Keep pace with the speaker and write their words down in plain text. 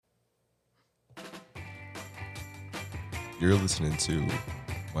You're listening to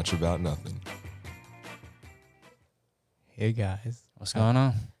Much About Nothing. Hey guys, What's going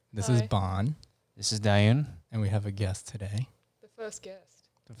on? this is Hi. Bon, This is Diane. and we have a guest today. The first guest.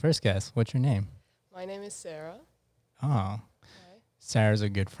 The first guest, what's your name? My name is Sarah. Oh, Hi. Sarah's a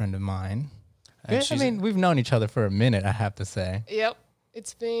good friend of mine. And I she's- mean, we've known each other for a minute, I have to say. Yep.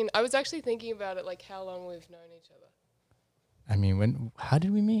 It's been, I was actually thinking about it, like how long we've known each other. I mean, how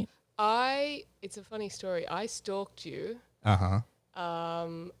did we meet? It's a funny story. I stalked you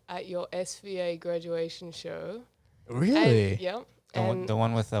at your SVA graduation show. Really? And, yep. the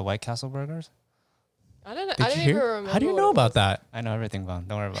one with the White Castle burgers? I don't know. Did I you don't hear? even remember. How do you what know it about was. that? I know everything, Vaughn.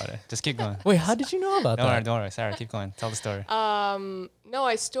 Don't worry about it. Just keep going. Wait, how did you know about that? Don't worry. Sarah, keep going. Tell the story. No,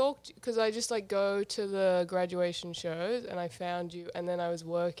 I stalked because I just like go to the graduation shows and I found you, and then I was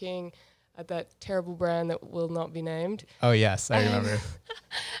working at that terrible brand that will not be named. Oh yes, I remember.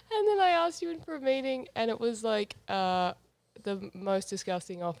 And then I asked you in for a meeting, and it was like the most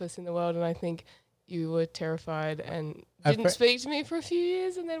disgusting office in the world. And I think you were terrified and didn't speak to me for a few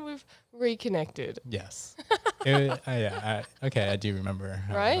years, and then we've reconnected. Yes. Okay, I do remember.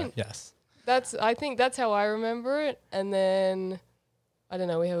 Right? Yes. I think that's how I remember it. And then I don't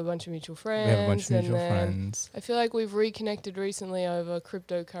know. We have a bunch of mutual friends. We have a bunch of and mutual then friends. I feel like we've reconnected recently over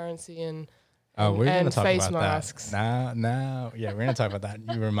cryptocurrency and Oh, we're and gonna talk face about masks. that. Now, yeah, we're gonna talk about that.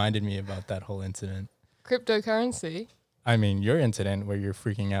 You reminded me about that whole incident. Cryptocurrency. I mean, your incident where you're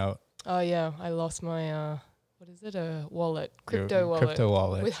freaking out. Oh yeah, I lost my what is it? A wallet, Your crypto wallet, Crypto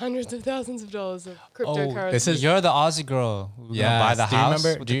wallet. with hundreds of thousands of dollars of cryptocurrency. this is- You're the Aussie girl who Yes. buy the Do you house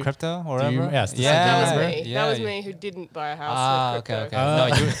remember- with do the you- crypto or do you- whatever. yes, this is- yeah, that was remember? me. Yeah, that was yeah. me who didn't buy a house. Ah, with okay, crypto.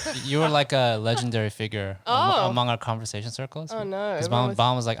 okay. No, you were like a legendary figure Oh. among our conversation circles. Oh no, Because everyone was-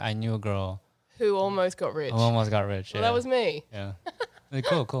 Baum was like, I knew a girl who almost got rich. who almost got rich. Well, yeah. that was me. Yeah. Like,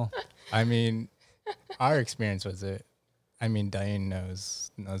 cool. I mean, our experience was it. I mean, Diane knows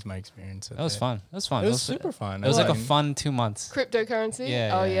my experience. With That was it. fun. It was fun. It was super fun. It was like a mean, fun 2 months. Cryptocurrency.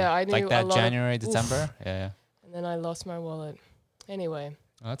 Yeah. Oh yeah, I knew like a that lot January, of, December. Oof. Yeah. And then I lost my wallet. Anyway,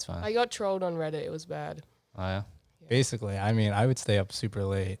 Oh, that's fine. I got trolled on Reddit. It was bad. Oh yeah. Basically, I mean, I would stay up super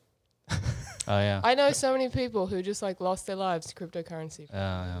late. Oh yeah. I know so many people who just like lost their lives to cryptocurrency.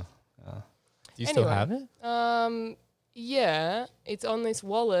 Yeah. Do you still Anyway. have it? Yeah, it's on this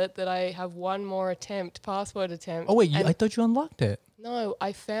wallet that I have one more password attempt. Oh wait, and I thought you unlocked it. no,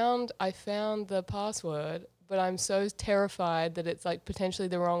 I found the password, but I'm so terrified that it's like potentially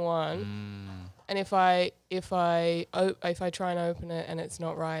the wrong one. And if I try and open it and it's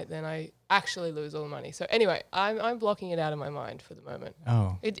not right, then I actually lose all the money. So anyway, I'm blocking it out of my mind for the moment.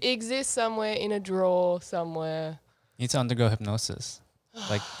 Oh, It exists somewhere in a drawer somewhere. You need to undergo hypnosis.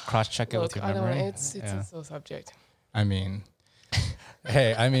 Like cross check it with Look, your I don't. memory. It's a sore subject. I mean,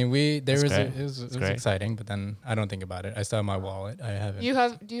 hey, I mean, it That's was great. it was great. exciting, but then I don't think about it. I still have my wallet. I haven't.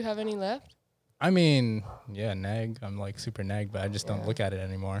 Do you have any left? I mean, yeah, nag. I'm like super nag, but I just don't Yeah. look at it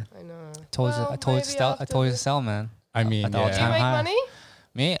anymore. I know. I told you to maybe sell. I after told you to this- sell, man. I mean, at the Do you all-time yeah. make high. money?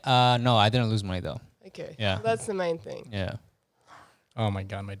 Me? No, I didn't lose money though. Okay. Yeah. Well, that's the main thing. Yeah. Oh my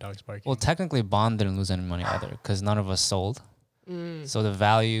god, my dog's barking. Well, technically, Bond didn't lose any money either because none of us sold. So the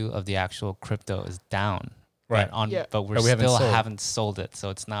value of the actual crypto is down. Right. Yeah. But we But we haven't still sold. haven't sold it, so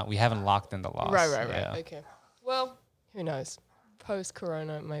it's not. We haven't locked in the loss. Right. Yeah. Okay. Well, who knows? Post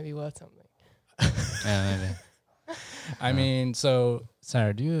Corona, it may be worth something. Yeah, maybe. I mean, so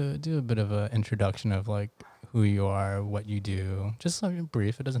Sarah, do a bit of an introduction of like who you are, what you do, just like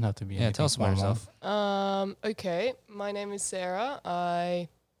brief. It doesn't have to be. Yeah, anything tell us about formal. yourself. Okay. My name is Sarah. I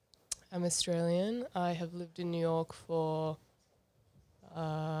am Australian. I have lived in New York for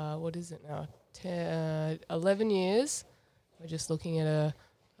what is it now? 11 years. We're just looking at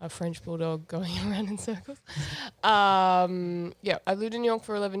a French bulldog going around in circles. Yeah, I've lived in New York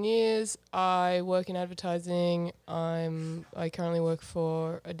for 11 years. I work in advertising. I currently work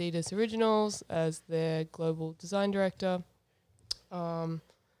for Adidas Originals as their global design director,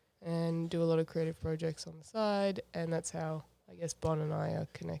 and do a lot of creative projects on the side. And that's how I guess Bon and I are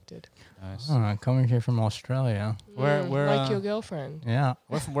connected. Nice. Oh, coming here from Australia. Where- like your girlfriend. Yeah,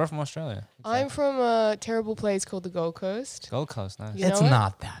 We're from Australia. I'm from a terrible place called the Gold Coast. Gold Coast. Nice. You it's know it?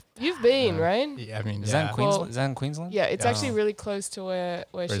 not that. You've been, Yeah. right? Yeah, I mean, Is yeah. that in Queensland? Well, Is that in Queensland? Yeah, it's Yeah. actually really close to where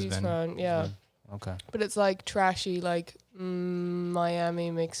she's Brisbane. from. Yeah, Okay. but it's like trashy, like Miami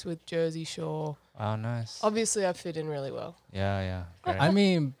mixed with Jersey Shore. Oh, nice. Obviously, I fit in really well. Yeah. Great. I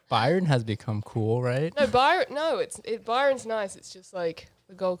mean, Byron has become cool, right? No, Byron. No, Byron's nice. It's just like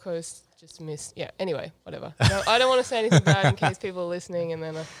the Gold Coast just missed. Yeah. Anyway, whatever. No, I don't want to say anything bad in case people are listening, and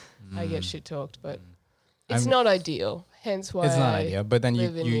then I get shit talked. But it's I'm- not ideal. hence why It's not ideal, but then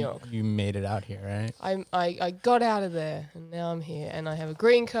live in New York. you made it out here, right? I got out of there and now I'm here and I have a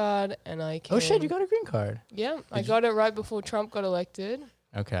green card and I can. Oh shit, you got a green card. Yeah, I Did you- got it right before Trump got elected,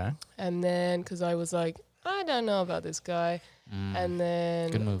 Okay. and then because I was like, I don't know about this guy, and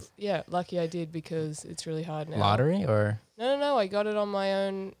then Good move. yeah, lucky I did because it's really hard now. Lottery or No, I got it on my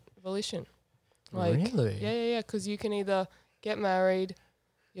own volition. really? Yeah. Because you can either get married,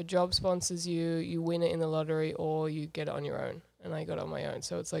 your job sponsors you, you win it in the lottery, or you get it on your own. And I got it on my own,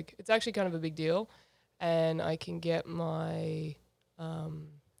 so it's like it's actually kind of a big deal, and I can get my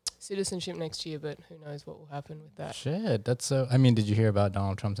citizenship next year, but who knows what will happen with that? Shit, that's so. I mean, did you hear about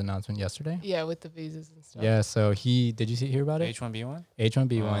Donald Trump's announcement yesterday? Yeah, with the visas and stuff. Yeah. So did you hear about it? H1B1?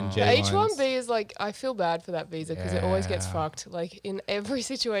 H1B1, Oh. The J1. H1B is like I feel bad for that visa because it always gets Yeah. fucked. Like in every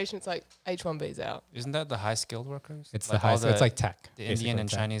situation, it's like H1B's out. Isn't that the high skilled workers? It's Like the high. all So it's like tech. the basically Indian and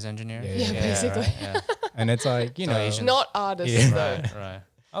tech. Chinese engineers. Yeah, Yeah, basically. Right, yeah. And it's like So Asians. Not artists Yeah. though. right.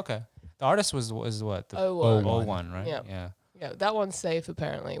 Okay. The artist was what? The O1. O1. O1, right? Yeah. Yeah. Yeah, that one's safe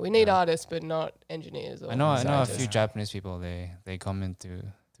apparently. We need Yeah. artists, but not engineers. Or I know a scientists. few Japanese people. They come in through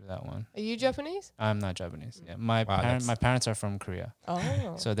that one. Are you Japanese? I'm not Japanese. Yeah, my Wow, that's- my parents are from Korea, Oh.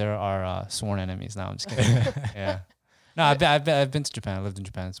 so there are sworn enemies. Now I'm just kidding. Yeah. No, I've been to Japan. I lived in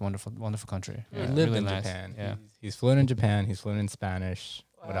Japan. It's a wonderful country. He Yeah, lived really in nice. Japan. Yeah. He's fluent in Japan. He's fluent in Spanish.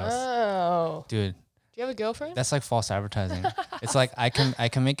 What else? Wow. Dude, Do you have a girlfriend? that's like false advertising. It's like I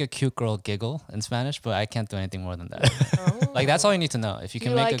can make a cute girl giggle in Spanish, but I can't do anything more than that. Oh. Like that's all you need to know. If you Do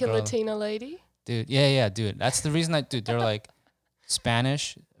can you make like a a girl, Latina lady? dude. Yeah, dude. That's the reason they're like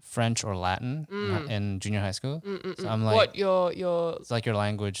Spanish, French, or Latin in junior high school. So I'm like, What your it's like your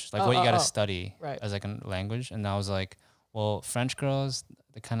language, like Oh, what you oh, got to oh. study Right. as like a language. And I was like, well, French girls,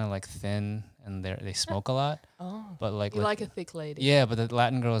 they're kind of like thin and they smoke a lot, oh but like, you like a thick lady? yeah, but the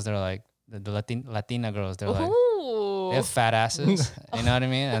Latin girls, they're like the Latina girls, they're like Ooh. they have fat asses, you know what I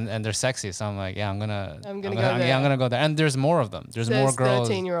mean, and they're sexy. So I'm like, yeah, I'm gonna go Yeah, there. I'm gonna go there. And there's more of them. There's more Says girls.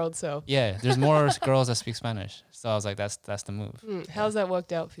 13-year-old self. Yeah, there's more girls that speak Spanish. So I was like, that's the move. How's that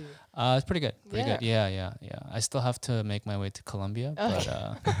worked out for you? It's pretty good. Pretty Yeah. good. Yeah. I still have to make my way to Colombia, but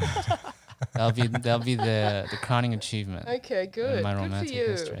Okay. that'll be the crowning achievement Okay, in good. my Good for romantic you.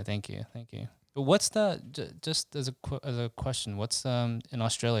 history. Thank you. But what's the just as a question? What's in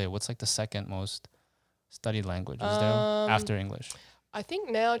Australia? What's like the second most studied language? Is there after English? I think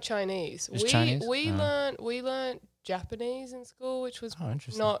now Chinese. Is Chinese? We Oh. learned Japanese in school, which was Oh,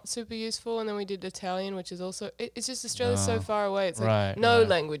 interesting. not super useful, and then we did Italian, which is also it's just Australia's so Oh. far away. It's like Right, no right.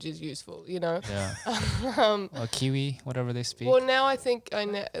 language is useful, you know. Yeah. Or Kiwi, whatever they speak. Well, now I think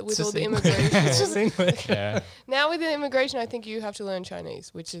with all just the English. immigration, It's just English. yeah. now with the immigration, I think you have to learn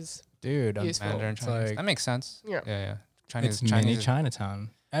Chinese, which is Dude, Useful. Mandarin It's Chinese. like- That makes sense. Yeah. Yeah. Chinese. it's mini Chinese.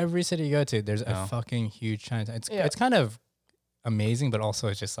 Chinatown. Every city you go to, there's Yeah. a fucking huge Chinatown. Yeah. It's kind of amazing, but also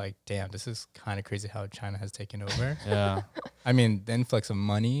it's just like, damn, this is kind of crazy how China has taken over. Yeah. I mean, the influx of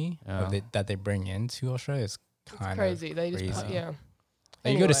money Yeah. that they bring into Australia is it's kind crazy. of They just crazy. yeah,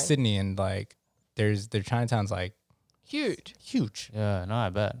 Like, you go to Anyway. Sydney and like their Chinatown's like huge. huge Yeah. No, I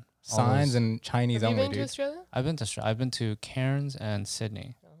bet. All signs those- and Chinese Have you only, been to dude. Australia? I've been to Cairns and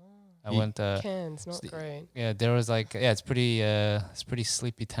Sydney. I Ye- went Cairns, not Sli- great. yeah, there was like it's pretty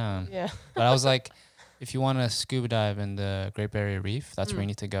sleepy town. Yeah. But I was like, if you want to scuba dive in the Great Barrier Reef, that's where you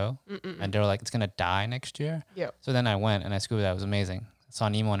need to go. And they were like, it's gonna die next year. Yeah. So then I went and I scuba dived. It was amazing. Saw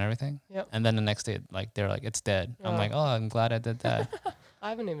Nemo and everything. Yep. And then the next day, like they're like, it's dead. I'm Oh. like, oh, I'm glad I did that. I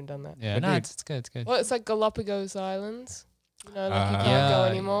haven't even done that. Yeah, But no, dude- it's good. It's good. Well, it's like Galapagos Islands. You know, like you Uh, can't go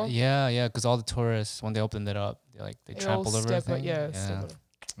anymore. Yeah, because all the tourists, when they opened it up, they They all trampled over step everything. step on it.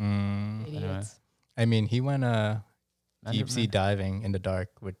 Mm. Idiots. I mean, he went Mandarin- deep sea diving in the dark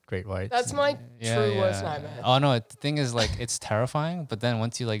with great whites. That's my true worst nightmare. Oh no, the thing is like it's terrifying, but then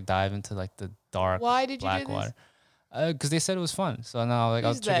once you like dive into like the dark Why did you black do this? water, because they said it was fun. So now like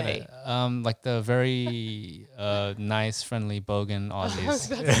I'll Who's check they? it. Like the very nice, friendly Bogan I was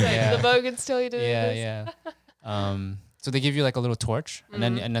Aussies. about to say, Yeah. the Bogans tell you to do Yeah, this. yeah. So they give you like a little torch, and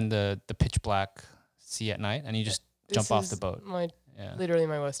Mm-hmm. then the pitch black sea at night, and you just jump This off is the boat. Yeah. Literally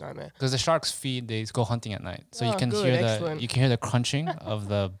my worst nightmare. Because the sharks feed, they go hunting at night, so you Oh, can good, hear excellent. you can hear the crunching of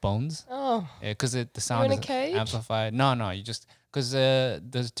the bones. Oh, Because the you're sound in a is cage? amplified. No, you just because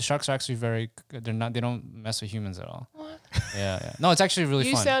the sharks are actually they don't mess with humans at all. What? Yeah. No, it's actually really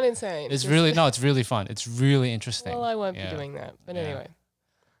You fun. sound insane. It's Just- it's really fun. It's really interesting. Well, I won't Yeah. be doing that. But Yeah. anyway.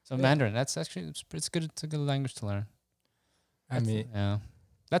 So Yeah. Mandarin, that's actually it's good. It's a good language to learn. I mean, Yeah,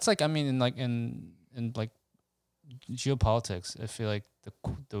 that's like I mean in like geopolitics, I feel like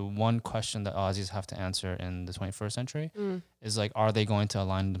the one question that Aussies have to answer in the 21st century is like, are they going to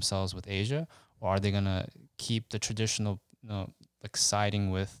align themselves with Asia, or are they gonna keep the traditional, like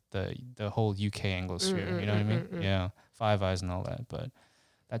siding with the whole UK Anglosphere? You know what I mean? Yeah, Five Eyes and all that. But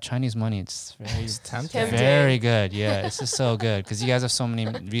that Chinese money, it's very tempting. very good. Yeah, it's just so good because you guys have so many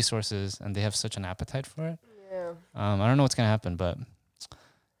resources and they have such an appetite for it. Yeah. I don't know what's gonna happen, but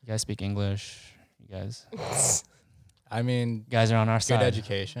you guys speak English. You guys I mean, you guys are on our good side.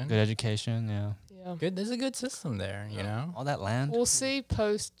 education. Good education, yeah. Yeah. Good. There's a good system there, you know. All that land. We'll see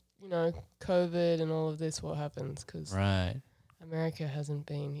post, COVID and all of this what happens, because Right. America hasn't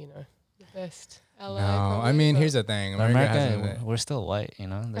been, the best ally. No, I probably, mean, but- here's the thing. But America America, hasn't. we're still white,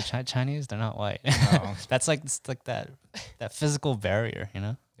 The Chinese, they're not white. No. That's like it's like that physical barrier,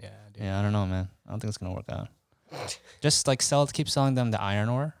 Yeah, dude. Yeah, I don't know, man. I don't think it's gonna work out. Just like keep selling them the iron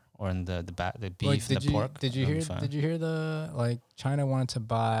ore or in the beef Like, and the pork. Did you that'll hear? be fine. Did you hear China wanted to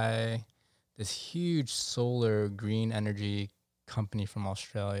buy this huge solar green energy company from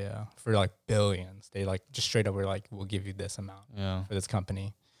Australia for like billions? They like just straight up were like, "We'll give you this amount Yeah. for this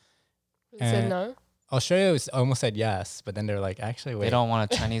company." They said And- no. Australia almost said yes, but then they're like, "Actually, wait," They don't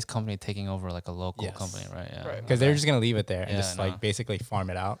want a Chinese company taking over like a local Yes. company, right? Yeah. Right. because they're just gonna leave it there and Yeah, just I know. like basically farm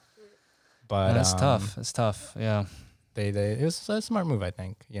it out. But That's tough. It's tough. Yeah. It was a smart move, I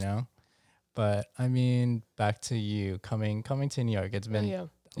think. But I mean, back to you coming to New York. It's been Yeah.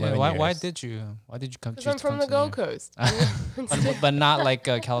 11 Why years. did you come? Because choose I'm to from come the to New Gold York? Coast. but not like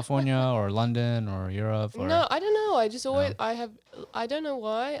California or London or Europe or No, I don't know. I just always, I don't know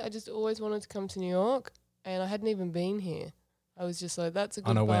why. I just always wanted to come to New York, and I hadn't even been here. I was just like, that's a good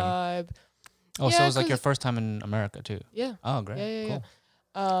On a whim. vibe. Oh, so Yeah, it was like your 'cause- first time in America too. Yeah. Oh, great. Yeah.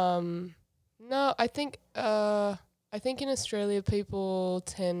 Cool. No, I think in Australia people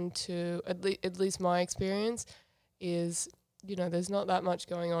tend to, at least my experience is, there's not that much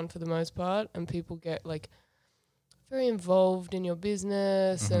going on for the most part, and people get like very involved in your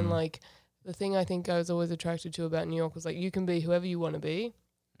business, and Mhm. like the thing I think I was always attracted to about New York was like you can be whoever you want to be,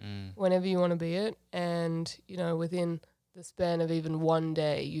 whenever you want to be it, and within the span of even one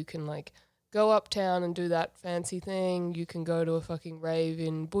day you can like go uptown and do that fancy thing. You can go to a fucking rave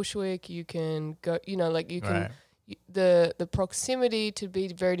in Bushwick. You can go, you can, Right. the proximity to be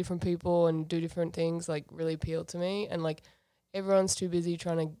very different people and do different things like really appealed to me. And like everyone's too busy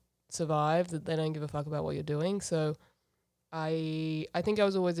trying to survive that they don't give a fuck about what you're doing. So I think I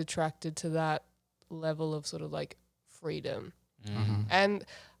was always attracted to that level of sort of like freedom. Mhm. And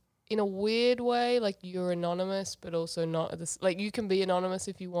in a weird way, like you're anonymous, but also not at this. Like you can be anonymous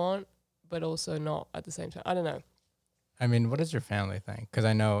if you want, but also not at the same time. I don't know. I mean, what does your family think? Because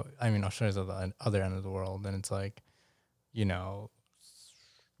Australia's at the other end of the world, and it's like,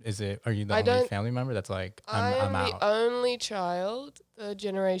 are you the I only don't- family member that's like, I I'm am the out? only child, the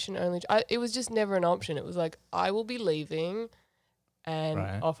generation only. It was just never an option. It was like I will be leaving, and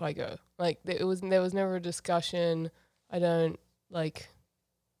Right. off I go. Like there was never a discussion. I don't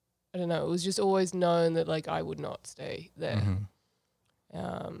know. It was just always known that like I would not stay there.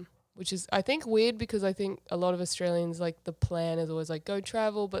 Mhm. Which is I think weird because I think a lot of Australians like the plan is always like go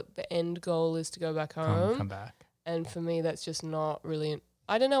travel, but the end goal is to go back home. Come back. And for me, that's just not really.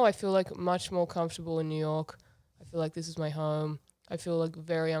 I don't know. I feel like much more comfortable in New York. I feel like this is my home. I feel like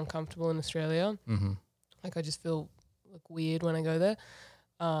very uncomfortable in Australia. Mm-hmm. Like I just feel like weird when I go there.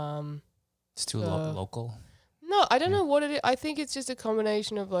 It's too So- local. No, I don't know what it is. I think it's just a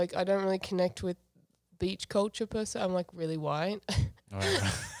combination of like I don't really connect with beach culture per se. I'm like really white.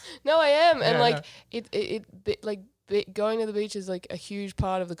 Right. No, I am, and Yeah, like going to the beach is like a huge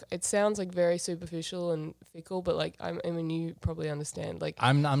part of the. It sounds like very superficial and fickle, but like I mean, you probably understand. Like,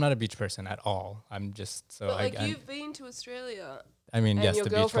 I'm not a beach person at all. I'm just so. but like you've been to Australia, I mean, and yes, your the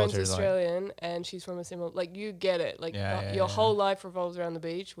beach girlfriend's culture is like. Australian, and she's from a similar. Like you get it. Like Yeah, yeah, your yeah. whole life revolves around the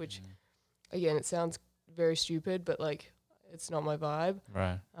beach, which again, it sounds very stupid, but like it's not my vibe.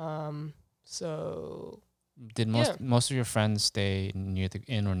 Right. So Did most of your friends stay near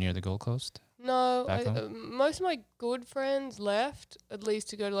the Gold Coast? no, Back home? most of my good friends left at least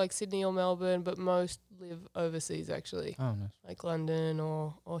to go to like Sydney or Melbourne, but most live overseas actually, Oh, nice. like London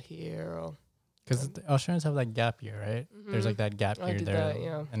or here or. Because Australians have that gap year, right? There's Mhm. like that gap I year did there, that,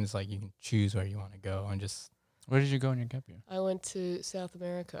 yeah. and it's like you can choose where you want to go and just. Where did you go in your gap year? I went to South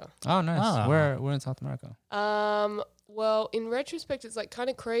America. Oh, nice. Ah. Where in South America? Well, in retrospect, it's like kind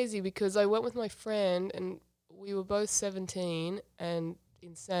of crazy because I went with my friend and we were both 17 and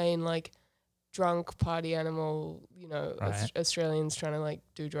insane, like drunk party animal, Right. Australians trying to like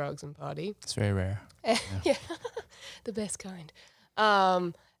do drugs and party. It's very rare. Yeah, the best kind.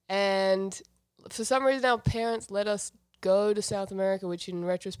 And for some reason our parents let us go to South America, which in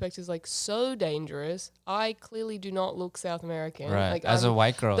retrospect is like so dangerous. I clearly do not look South American. Right. Like As a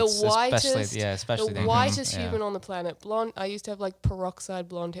white girl, the it's whitest- especially the dangerous. whitest Yeah. human on the planet. Blonde. I used to have like peroxide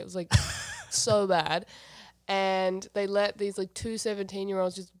blonde hair. It was like so bad. And they let these like 2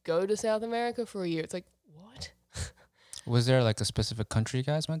 17-year-olds just go to South America for a year. It's like, what? Was there like a specific country you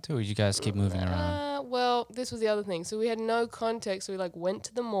guys went to, or did you guys keep moving around? Well, this was the other thing. So we had no context. So we like went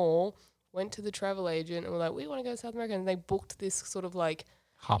to the mall, went to the travel agent, and we're like, we want to go to South America. And they booked this sort of like,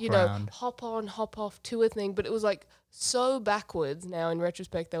 Hop you around. know, hop on, hop off tour thing. But it was like so backwards now in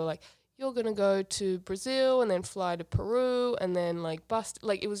retrospect. They were like, you're going to go to Brazil and then fly to Peru and then like bust.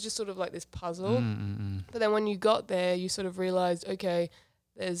 Like it was just sort of like this puzzle. But then when you got there, you sort of realized, okay,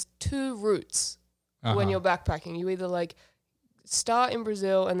 there's 2 routes when Uh-huh. you're backpacking. You either like start in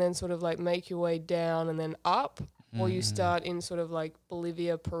Brazil and then sort of like make your way down and then up, or you start in sort of like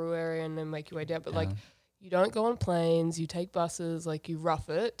Bolivia, Peru area and then make your way down. But like you don't go on planes, you take buses, like you rough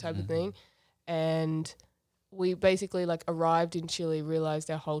it type of thing. And we basically like arrived in Chile,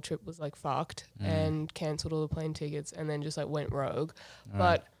 realized our whole trip was like fucked and cancelled all the plane tickets and then just like went rogue.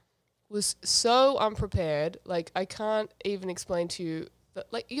 But was so unprepared. Like I can't even explain to you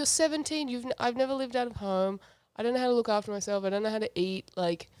that like you're 17, I've never lived out of home. I don't know how to look after myself. I don't know how to eat.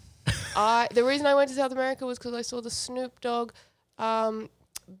 Like the reason I went to South America was because I saw the Snoop Dogg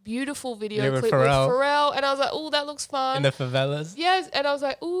beautiful video Yeah, with clip Pharrell. with Pharrell and I was like, oh, that looks fun. In the favelas. Yes, and I was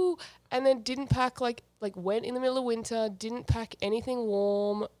like, ooh, and then didn't pack like went in the middle of winter, didn't pack anything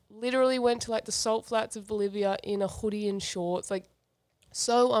warm, literally went to like the salt flats of Bolivia in a hoodie and shorts, like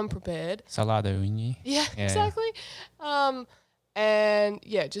so unprepared. Salada Uni. Yeah, Yeah. exactly. And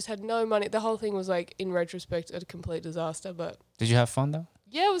yeah, just had no money. The whole thing was like in retrospect a complete disaster, but Did you have fun though?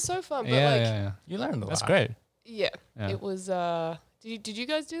 yeah, it was so fun. But Yeah. You learned a That's lot. great. yeah, Yeah. it was did you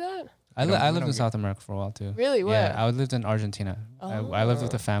guys do that? I don't- lived we in don't get- South America for a while too. Really? Where? Yeah, I lived in Argentina. I lived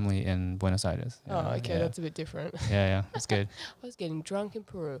with Oh. a family in Buenos Aires. Oh, okay, yeah. that's a bit different. yeah, it's good. I was getting drunk in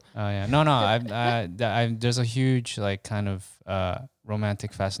Peru. Oh yeah, no. There's a huge like kind of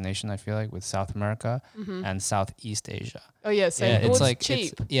romantic fascination I feel like with South America and Southeast Asia. Oh yeah, same. Yeah, Well, it's like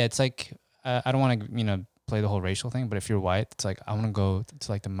cheap. it's like I don't want to play the whole racial thing, but if you're white, it's like I want to go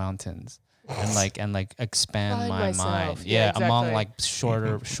to like the mountains and like expand Find my myself. mind. Yeah, Yeah, among exactly.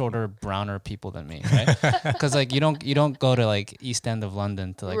 like shorter, browner people than me, right? Because like you don't go to like East End of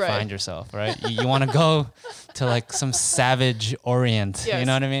London to like Right. find yourself, right? You want to go to like some savage Orient. You Yes.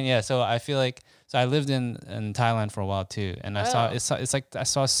 know what I mean? Yeah. So I feel like I lived in Thailand for a while too, and I saw Oh. it's like I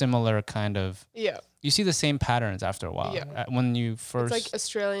saw a similar kind of. Yeah, You see the same patterns after a while. Yeah. When you first it's like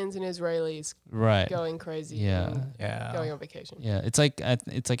Australians and Israelis right. going crazy. Yeah. and Yeah. going on vacation. Yeah, it's like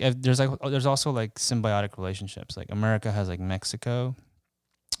there's also like symbiotic relationships. Like America has like Mexico,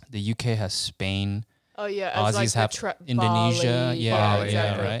 the UK has Spain. Oh yeah, as Aussies like the have Indonesia. Bali. Yeah, Bali,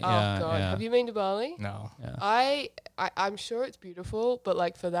 exactly. right, Oh yeah, god, yeah. have you been to Bali? No. Yeah. I'm sure it's beautiful, but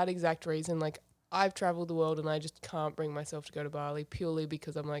like for that exact reason, like I've traveled the world and I just can't bring myself to go to Bali purely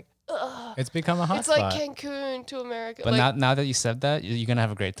because I'm like, ugh. It's become a hot It's like spot. Cancun to America. But like, now that you said that, you're gonna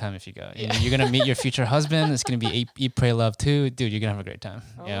have a great time if you go. Yeah. You're gonna meet your future husband. It's gonna be eat, pray, love too, dude. You're gonna have a great time.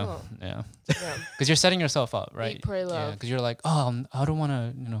 Yeah, Oh. yeah. yeah. Because you're setting yourself up, right? Eat, pray, Yeah, love. because you're like, oh, I don't want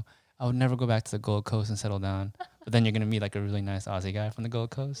to, I would never go back to the Gold Coast and settle down. But then you're gonna meet like a really nice Aussie guy from the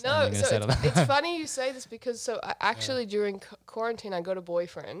Gold Coast. and No, you're gonna so settle down. it's funny you say this because I actually during quarantine I got a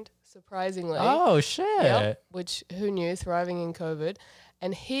boyfriend, surprisingly. Oh shit. Yep, which who knew, thriving in COVID,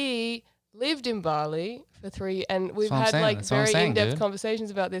 and he lived in Bali for 3, and we've what I'm had saying, like that's what I'm very saying, in-depth dude.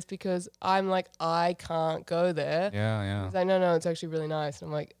 conversations about this because I'm like I can't go there. Yeah. He's like, no, it's actually really nice. And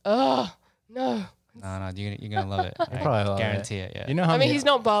I'm like, oh no. No, you're gonna love it. I probably love guarantee it. Yeah. You know how I mean, many- he's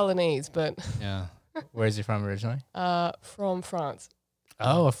not Balinese, but Yeah. Where's he from originally? from France.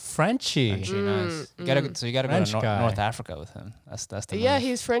 Oh, a Frenchie. Actually nice. You gotta go to French guy. North Africa with him. That's the Yeah, move.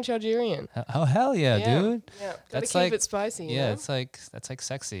 he's French Algerian. Oh hell yeah, dude. Yeah, gotta That's keep like- it spicy. You Yeah, know? it's like that's like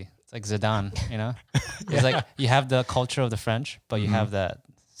sexy. It's like Zidane, you know. It's like you have the culture of the French, but you have that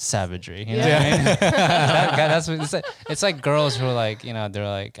savagery. You know what I mean? That's what it's like. Girls who are like, they're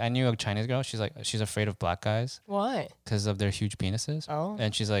like. I knew a Chinese girl. She's afraid of black guys Why? because of their huge penises. Oh.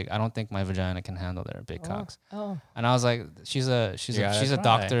 And she's like, I don't think my vagina can handle their big cocks. Oh. And I was like, she's a gotta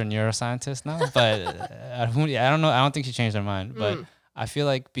doctor and neuroscientist now, but I don't know. I don't think she changed her mind. But I feel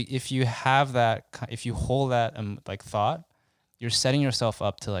like if you have that, if you hold that like thought, you're setting yourself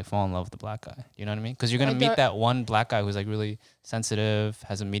up to like fall in love with the black guy. You know what I mean? Because you're gonna meet that one black guy who's like really sensitive,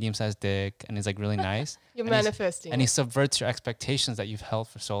 has a medium-sized dick, and is like really nice. You're and he's- manifesting. And he subverts your expectations that you've held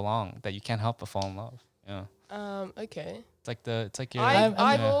for so long that you can't help but fall in love. Yeah. Okay. It's like your. I've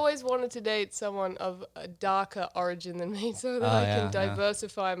yeah. always wanted to date someone of a darker origin than me, so that Oh, I yeah, can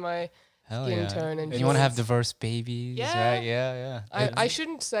diversify my Hell skin yeah. tone and you want to have genes. diverse babies, Yeah. right? Yeah. I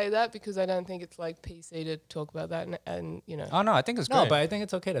shouldn't say that because I don't think it's like PC to talk about that, and you know. Oh no, I think it's No, great. but I think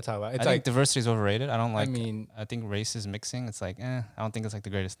it's okay to talk about. It's I think like diversity is overrated. I don't like. I mean, I think race is mixing. It's like, I don't think it's like the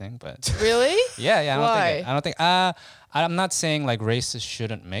greatest thing, but Really? yeah. Why? I don't think. I'm not saying like races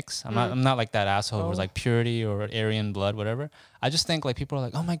shouldn't mix. I'm not like that asshole who's Oh. like purity or Aryan blood, whatever. I just think like people are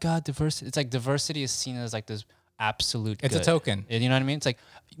like, oh my god, diversity. It's like diversity is seen as like this absolute. it's good. a token. You know what I mean? It's like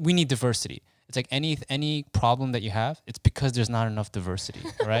we need diversity. It's like any problem that you have, it's because there's not enough diversity,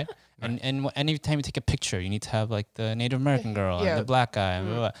 right? And anytime you take a picture, you need to have like the Native American girl Yeah. and the black guy, and,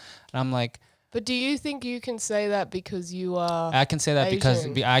 blah, blah, blah. And I'm like, But do you think you can say that because you are? I can say that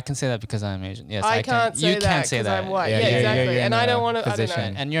Asian. I can say that because I'm Asian. Yes, I can. can't say You that can't say 'cause that. I'm white. Yeah, Yeah, you're exactly. in And I a don't want to. I don't know.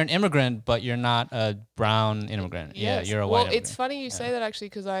 position. And you're an immigrant, but you're not a brown immigrant. Yeah, Yes. you're a Well, white. it's funny you say that actually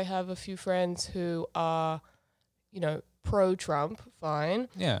because I have a few friends who are, you know, pro-Trump, fine,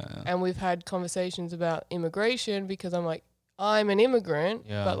 Yeah. and we've had conversations about immigration because I'm like, I'm an immigrant,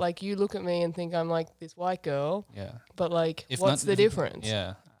 Yeah. but like you look at me and think I'm like this white girl, Yeah. but like, If what's not- the if- difference?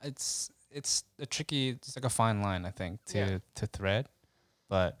 Yeah. It's a tricky. It's like a fine line, I think, to thread,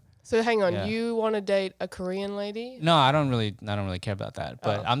 but. So hang on, Yeah. you want to date a Korean lady? No, I don't really care about that.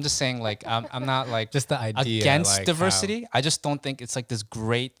 But Oh. I'm just saying, like, I'm not like Just the idea against like, diversity. I just don't think it's like this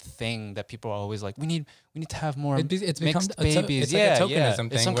great thing that people are always like, we need to have more It's become mixed it's a- babies. it's like a yeah, tokenism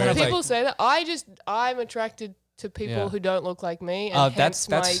It's thing some where kind it's of People like, say that. I'm attracted to people Yeah. who don't look like me, and oh, hence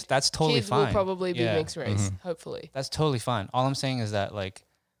my that's totally kids fine. will probably be Yeah. mixed race, hopefully. That's totally fine. All I'm saying is that like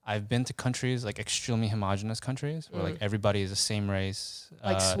I've been to countries like extremely homogenous countries where like everybody is the same race.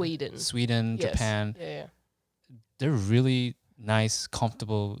 Like Sweden. Sweden, Yes. Japan. Yeah. They're really nice,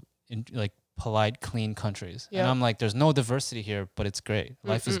 comfortable, like polite, clean countries. And Yeah. I'm like, there's no diversity here, but it's great.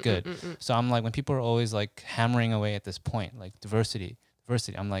 Life is good. So I'm like, when people are always like hammering away at this point, like diversity,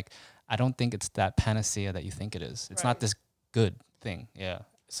 I'm like, I don't think it's that panacea that you think it is. It's Right. not this good thing. Yeah.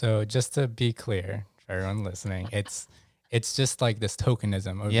 So just to be clear for everyone listening, it's just like this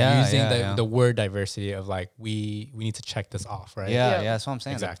tokenism of Yeah, using yeah. the word diversity of like we need to check this off, right? Yeah, Yeah. yeah, that's what I'm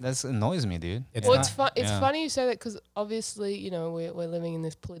saying. Exactly. That annoys me, dude. It's Well, not- it's Yeah. funny you say that because obviously, you know, we're living in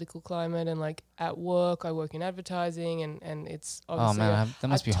this political climate, and like at work, I work in advertising, and it's Oh obviously man, that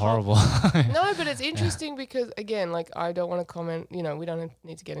must be top- horrible. no, but it's interesting because again, like I don't want to comment. You know, we don't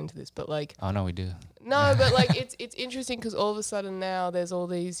need to get into this, but like Oh no, we do. no, but like it's interesting because all of a sudden now there's all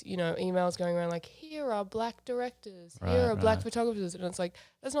these emails going around like here are black directors, here Right, are black right. photographers, and it's like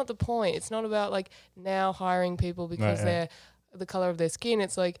that's not the point. It's not about like now hiring people because Right, right. they're the color of their skin.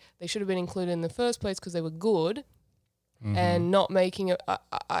 It's like they should have been included in the first place because they were good, and not making it.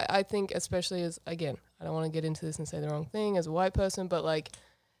 I think especially as again, I don't want to get into this and say the wrong thing as a white person, but like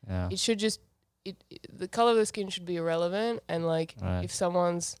Yeah. it should just the color of the skin should be irrelevant, and like Right. if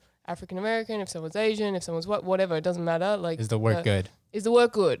someone's African American, if someone's Asian, if someone's whatever, it doesn't matter. Like is the work good? Is the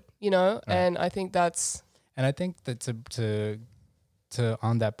work good? You know, Right. and I think that's And I think that to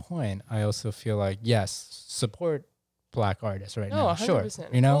on that point, I also feel like yes, support black artists right no, now, 100%. sure,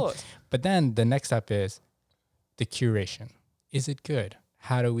 of you know. course. But then the next step is the curation. Is it good?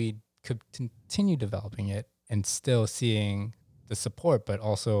 How do we continue developing it and still seeing the support, but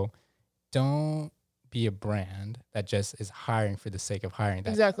also don't be a brand that just is hiring for the sake of hiring.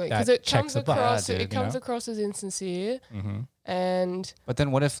 That, Exactly, because that it comes checks a box. across. Yeah, dude, It you comes know? across as insincere, Mm-hmm. and But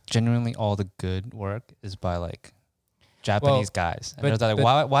then what if genuinely all the good work is by like Japanese guys? And but- they're like,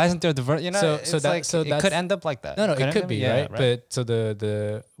 but- why isn't there diversity? You know, So- it's so that- like, so it that's- could end up like that. No, it Couldn't could be, Yeah, right? But so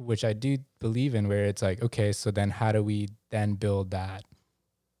the which I do believe in, where it's like, okay, so then how do we then build that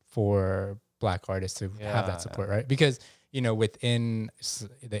for Black artists to have Yeah, that support, right? Because within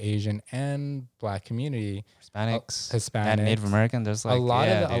the Asian and Black community, Hispanics, Hispanics, and Native American, there's like a lot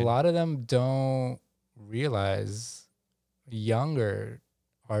dude. of them don't realize younger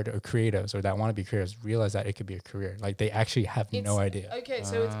art or creatives or that want to be creatives realize that it could be a career. Like they actually have no It's- idea. Okay,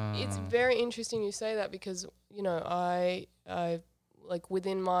 so it's very interesting you say that because I like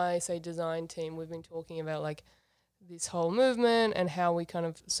within my say design team we've been talking about like this whole movement and how we kind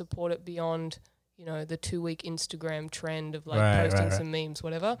of support it beyond the 2-week Instagram trend of like posting right. some memes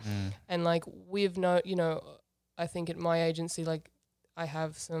whatever, and like we've I think at my agency like I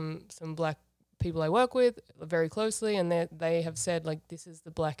have some Black people I work with very closely, and they have said like this is the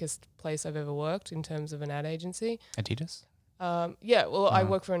blackest place I've ever worked in terms of an ad agency. Adidas. I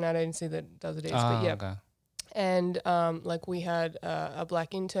work for an ad agency that does it, but yeah. Okay. And like we had a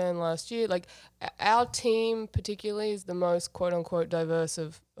Black intern last year. Like our team particularly is the most quote unquote diverse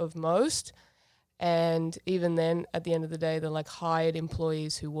of most. And even then, at the end of the day, the like hired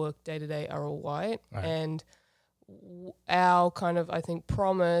employees who work day to day are all white. Right. And our kind of, I think,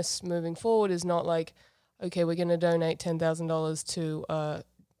 promise moving forward is not like, okay, we're going to donate $10,000 to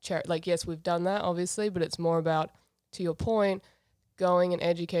charity. Like, yes, we've done that, obviously, but it's more about, to your point, going and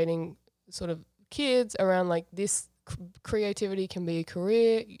educating sort of kids around like this creativity can be a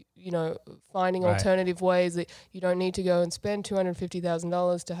career, you know, finding Right. alternative ways that you don't need to go and spend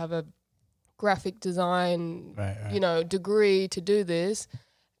 $250,000 to have a graphic design, Right. you know, degree to do this,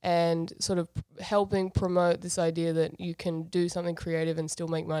 and sort of helping promote this idea that you can do something creative and still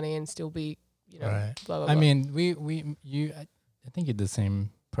make money and still be, you know, Right. blah, blah, I blah. mean, I think you did the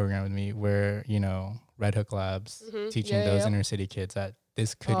same program with me where, you know, Red Hook Labs Mhm. teaching Yeah, those yeah. inner city kids that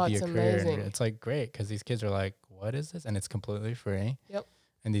this could Oh, be a it's career. And amazing. it's like great because these kids are like, what is this? And it's completely free. Yep.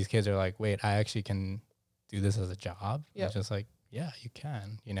 And these kids are like, wait, I actually can do this as a job. Yep. It's just like, yeah, you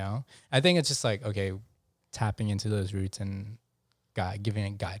can, you know? I think it's just like, okay, tapping into those roots and giving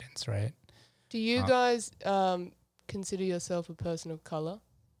it guidance, right? Do you guys consider yourself a person of color?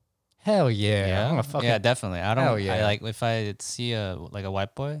 Hell yeah. I'm a fucking yeah, definitely. I don't. Hell yeah. I like if I see a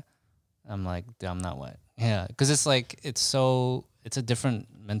white boy, I'm like, dude, I'm not white. Yeah, because it's like it's a different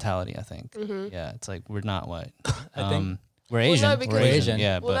mentality. I think. Mm-hmm. Yeah, it's like we're not white. I think we're Well, no, Asian. because- we're Asian. Asian.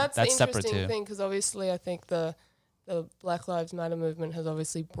 Yeah, Well, but that's that's the separate interesting too. thing, because obviously I think the Black Lives Matter movement has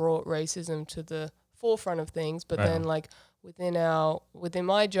obviously brought racism to the forefront of things, but Right. then like within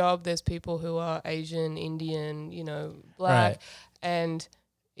my job, there's people who are Asian, Indian, you know, black, Right. and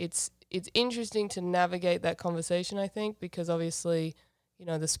it's interesting to navigate that conversation, I think, because obviously, you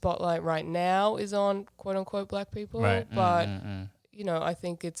know, the spotlight right now is on quote unquote black people, Right. but Mm. you know, I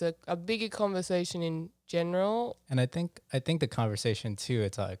think it's a bigger conversation in general. And I think the conversation too,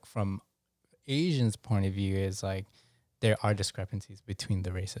 it's like from Asians' point of view is like there are discrepancies between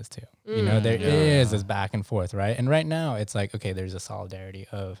the races too. You know, there Yeah. is this back and forth, right? And right now it's like, okay, there's a solidarity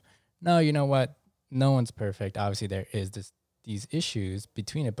of, no, you know what? No one's perfect. Obviously there is these issues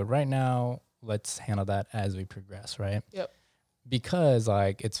between it, but right now let's handle that as we progress, right? Yep. Because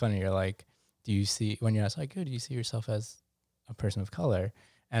like it's funny, you're like, do you see when you're asked like, oh, do you see yourself as a person of color?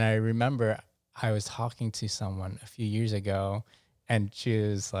 And I remember I was talking to someone a few years ago, and she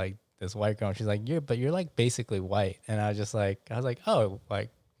was like this white girl. And she's like, you're like basically white. And I was like, oh, like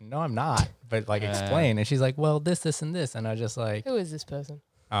no, I'm not. But like explain. And she's like, well, this, and this. And I was just like, Who is this person?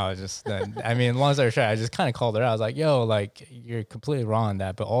 I mean, long story short, I just kind of called her out. I was like, yo, like you're completely wrong on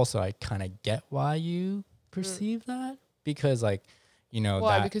that. But also I kind of get why you perceive that, because like, you know,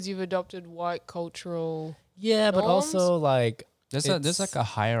 Why? that, Because you've adopted white cultural. yeah, but norms? also like, There's It's- like a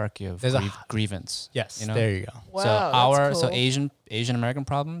hierarchy of there's a grievance. yes, You know? there you go. Wow, so that's cool. Asian American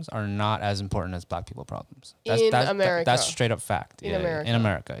problems are not as important as black people problems. In America. That's straight up fact. In yeah, America. In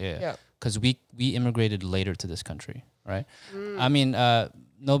America, yeah. Yeah. Because we immigrated later to this country, right? Mm. I mean,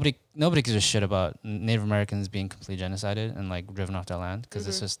 nobody gives a shit about Native Americans being completely genocided and like driven off their land, because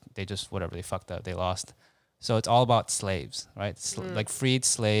it's just they fucked up, they lost. So it's all about slaves, right? Like freed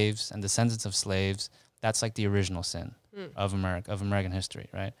slaves and descendants of slaves. That's like the original sin of American history,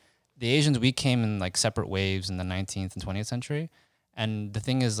 right? The Asians, we came in like separate waves in the 19th and 20th century, and the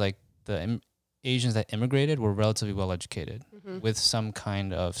thing is like the Asians that immigrated were relatively well educated with some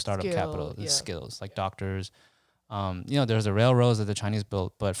kind of startup Skill, capital, yeah. skills like doctors. You know, there's the railroads that the Chinese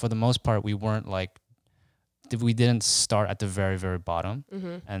built, but for the most part, we didn't start at the very, very bottom.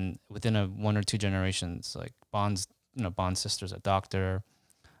 Mm-hmm. And within a 1 or 2 generations, like Bond's sister's a doctor.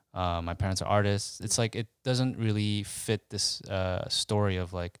 My parents are artists. It's like it doesn't really fit this story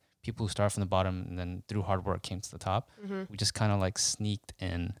of like people who start from the bottom and then through hard work came to the top. Mm-hmm. We just kind of like sneaked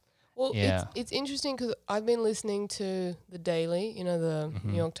in. Well, Yeah. it's interesting because I've been listening to The Daily, you know, the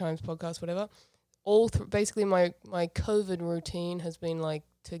New York Times podcast, whatever. Basically my COVID routine has been like,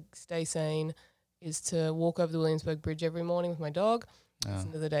 to stay sane, is to walk over the Williamsburg Bridge every morning with my dog,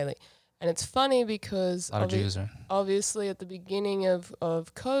 listen to The Daily. And it's funny because A lot of Jews are. obviously at the beginning of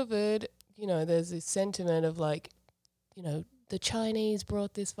COVID, you know, there's this sentiment of like, you know, the Chinese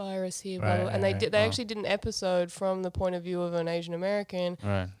brought this virus here, blah, blah, blah. And they actually did an episode from the point of view of an Asian American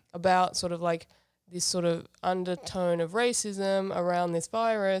Right. about sort of like this sort of undertone of racism around this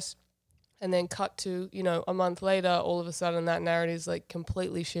virus, and then cut to, you know, a month later, all of a sudden that narrative is like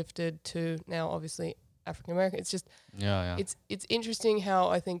completely shifted to now obviously African American. It's just, Yeah. it's interesting how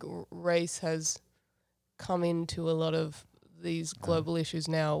I think race has come into a lot of these global issues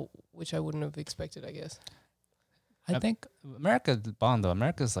now, which I wouldn't have expected, I guess. I think America, Bond though,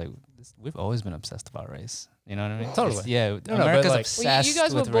 America's like, we've always been obsessed about race. You know what I mean? Totally. It's- yeah. No, but America's like- obsessed Well, you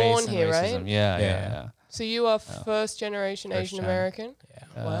guys were with race born and here, right? racism. Yeah. Yeah. So you are first generation First Asian gen. American?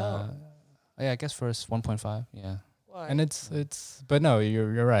 yeah. Wow. Yeah, I guess first 1.5. Yeah. Why? And but no,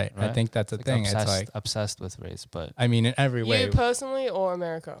 you're right. I Right? think that's a thing. Obsessed, It's like, obsessed with race, but I mean, in every way. you personally or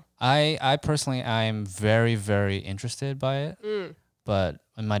America? I personally I'm very very interested by it, but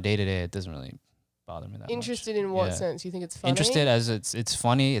in my day to day it doesn't really bother me that much. Interested in what Yeah. sense? You think it's funny? Interested as it's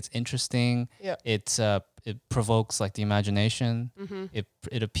funny, it's interesting. Yeah. It provokes like the imagination. Mm-hmm.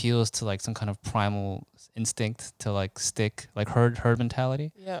 It appeals to like some kind of primal instinct to like stick like herd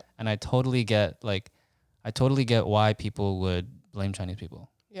mentality. Yeah. And I totally get why people would blame Chinese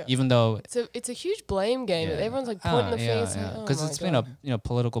people. Yeah. Even though It's a huge blame game. Yeah. Everyone's like pointing the finger, saying, "Oh because my it's God."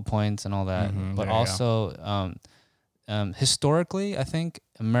 political points and all that, Mhm, but there you go. also historically, I think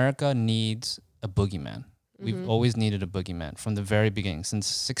America needs a boogeyman. We've Mhm. always needed a boogeyman from the very beginning. Since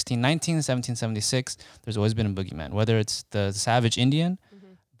 1619, 1776, there's always been a boogeyman. Whether it's the savage Indian,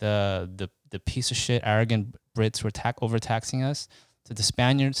 Mhm. the piece of shit arrogant Brits who are overtaxing us, to the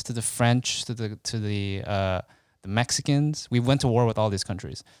Spaniards, to the French, to the Mexicans. We went to war with all these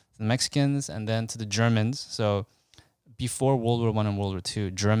countries. The Mexicans and then to the Germans. So before World War I and World War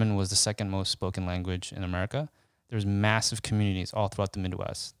II, German was the second most spoken language in America. There's massive communities all throughout the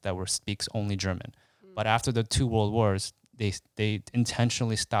Midwest that speaks only German. But after the two world wars, they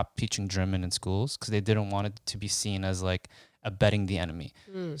intentionally stopped teaching German in schools because they didn't want it to be seen as like abetting the enemy.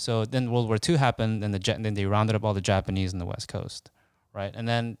 So then World War II happened, and then they rounded up all the Japanese in the West Coast, right? And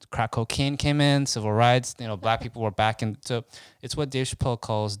then crack cocaine came in, civil rights. Black people were back in. So it's what Dave Chappelle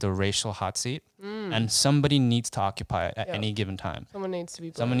calls the racial hot seat, and somebody needs to occupy it at Yeah. any given time. Someone needs to be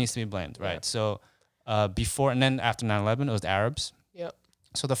blamed. Someone needs to be blamed, right? Yeah. So before and then after 9/11, it was the Arabs. Yep.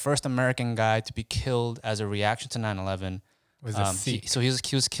 So the first American guy to be killed as a reaction to 9/11 Was a Sikh.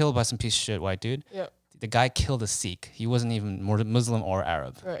 he was killed by some piece of shit white dude. Yep. The guy killed a Sikh. He wasn't even more Muslim or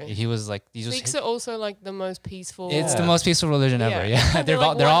Arab. Right. He was like Sikhs are also like the most peaceful. It's the Yeah. most peaceful religion ever. Yeah. Yeah, They're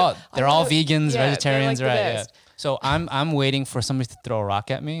like they're all I know- vegans, yeah, they're vegetarians, like the right? Yeah. best. So I'm waiting for somebody to throw a rock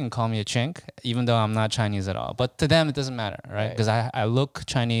at me and call me a chink, even though I'm not Chinese at all. But to them, it doesn't matter, right? Right. Because I look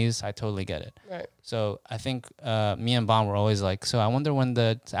Chinese, I totally get it. Right. So I think me and Bon were always like, so I wonder when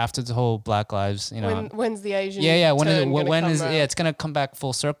after the whole Black Lives, When's the Asian? when is it, turn gonna when come is around? it's gonna come back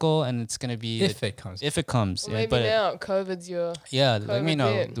full circle, and it's gonna be if it comes. if it comes. Well, Yeah, maybe but now COVID's your. yeah, like COVID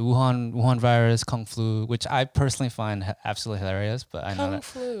bit. the Wuhan virus, Kung flu, which I personally find absolutely hilarious. But I know Kung that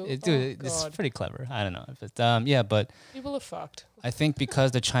flu. it's God. pretty clever. I don't know, but but People are fucked. I think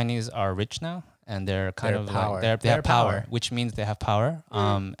because the Chinese are rich now and they're kind They're of power. like they They're have power, power. which means they have power.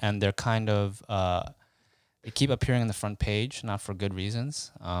 And they're kind of they keep appearing on the front page, not for good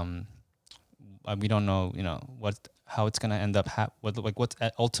reasons. We don't know, how it's gonna end up what's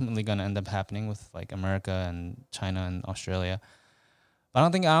ultimately gonna end up happening with like America and China and Australia. But I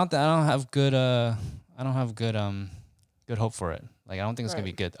don't have good good hope for it. Like I don't think it's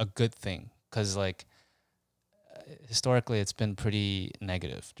gonna be a good thing, because like historically it's been pretty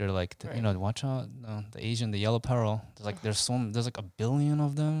negative. They're like watch out, the yellow peril. There's like 1 billion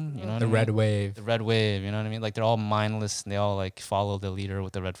of them. You know what The I mean? red wave. The red wave. You know what I mean? Like they're all mindless and they all like follow the leader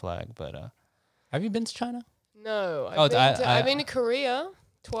with the red flag. But Have you been to China? No, Oh, I've been to Korea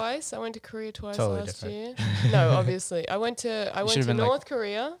twice. I went to Korea twice Totally last different. year. No, obviously, I went to should've been, like- North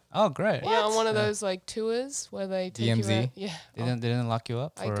Korea. oh great. Yeah, on one of Yeah. those like tours where they take you DMZ? out. Yeah, They didn't lock you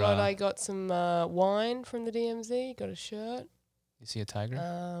up. I For, I got some wine from the DMZ. Got a shirt. you see a tiger?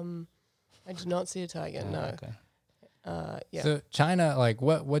 I did not see a tiger. Oh, No. Okay. Yeah. So China, like,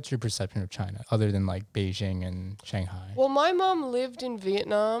 what's your perception of China other than like Beijing and Shanghai? Well, my mom lived in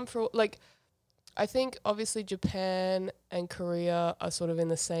Vietnam for like, I think obviously Japan and Korea are sort of in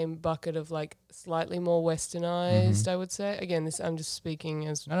the same bucket of like slightly more westernized, I would say. Again, I'm just speaking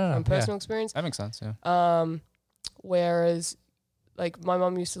as No, from personal experience. That makes sense. Yeah. Whereas like my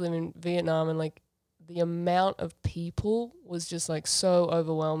mom used to live in Vietnam, and like the amount of people was just like so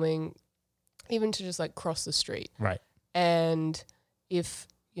overwhelming, even to just like cross the street. Right. And if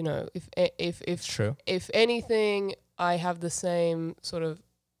It's true. if anything, I have the same sort of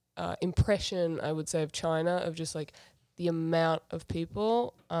impression, I would say, of China, of just like the amount of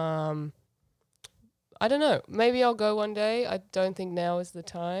people. I don't know. Maybe I'll go one day. I don't think now is the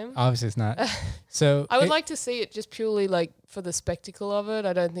time. Obviously, it's not. So I would like to see it just purely like for the spectacle of it.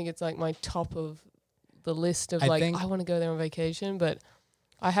 I don't think it's like my top of the list of I like, think- I want to go there on vacation. But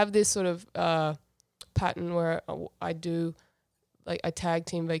I have this sort of pattern where I do like I tag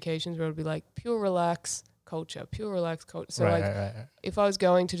team vacations where it would be like pure relax culture. So right, like right. if I was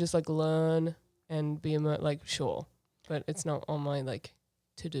going to just like learn and be like sure, but it's not on my like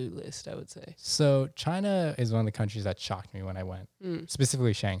to-do list, I would say. So China is one of the countries that shocked me when I went, Mm.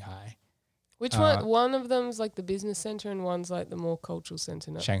 specifically Shanghai. Which one? One of them's like the business center, and one's like the more cultural center.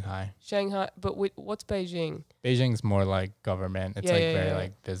 No? Shanghai. Shanghai. But what's Beijing? Beijing's more like government. It's Yeah, like yeah, very yeah.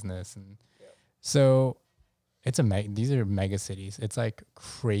 like business, and so it's these are mega cities. It's like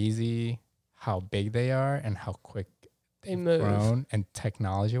crazy how big they are and how quick They they've move. grown. And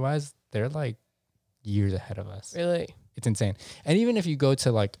technology wise, they're like years ahead of us. Really? It's insane. And even if you go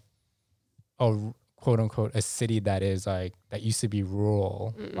to like a quote unquote a city that is like that used to be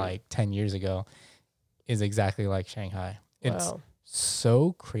rural like 10 years ago, is exactly like Shanghai. It's Wow.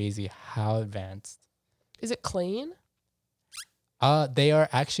 so crazy how advanced. Is it clean? They are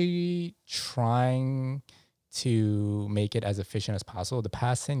actually trying to make it as efficient as possible. The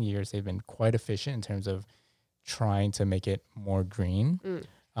past 10 years, they've been quite efficient in terms of trying to make it more green.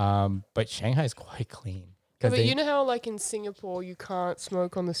 But Shanghai is quite clean. Yeah, but they, you know how like in Singapore you can't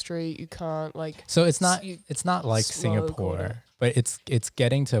smoke on the street, you can't like so it's not you like smoke or Singapore, whatever. but it's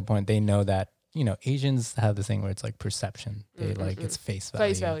getting to a point they know that, you know, Asians have this thing where it's like perception. They like it's face value.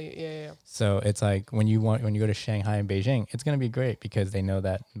 face value. Yeah. So it's like when you go to Shanghai and Beijing, it's going to be great because they know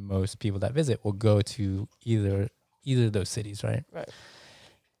that most people that visit will go to either of those cities, right? Right.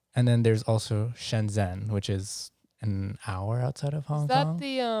 And then there's also Shenzhen, which is an hour outside of Hong Is that Kong.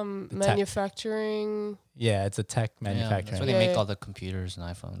 the tech. manufacturing? Yeah, it's a tech Yeah, manufacturing. that's where they Yeah, make yeah. all the computers and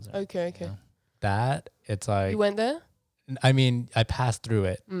iPhones. and Okay, everything, okay. That it's like You went there? I mean, I passed through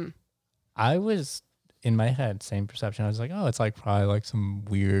it. Mm. I was in my head, same perception. I was like, oh, it's like probably like some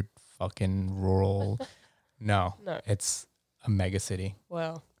weird fucking rural. No, No. it's a mega city.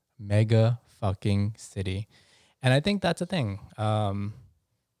 Wow. Mega fucking city. And I think that's a thing.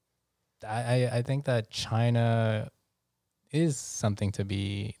 I think that China is something to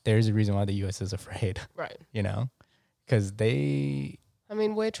be. There's a reason why the U.S. is afraid, Right. you know, because they. I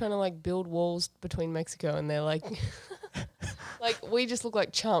mean, we're trying to like build walls between Mexico, and they're like, like we just look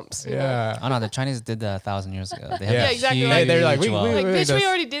like chumps. You know? Oh no, the Chinese did that 1,000 years ago. They have Yeah, a exactly huge right. They're like, wall. Like, bitch, that's- we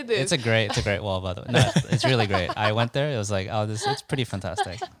already did this. It's a great wall, by the way. No, it's really great. I went there. It was like, oh, it's pretty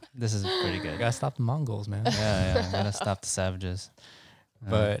fantastic. This is pretty You good. gotta stop the Mongols, man. Yeah, gotta stop the savages.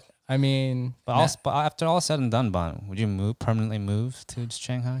 But I mean, but after all said and done, Bon, would you permanently move to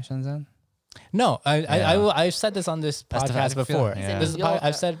Shanghai, Shenzhen? no, Yeah. I've said this on this That's the podcast feeling, before. yeah. This is New York,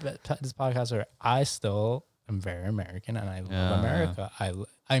 I've said this podcast where I still am very American and I love Yeah. America.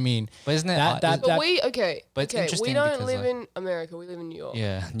 I mean, But isn't it? That- but we okay. But it's okay, we interesting don't because, live like- in America. We live in New York.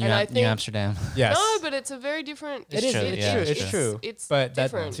 yeah, And I New think- Amsterdam. yes, No, but it's a very different. It's true, It's yeah, true. it's It's true. It's but that,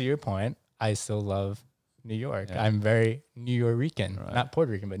 different. to your point, I still love New York. Yeah. I'm very New Yorican, Right. not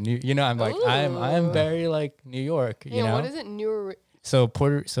Puerto Rican, but I'm like I'm Ooh. very like New York. You Yeah, know, what is it?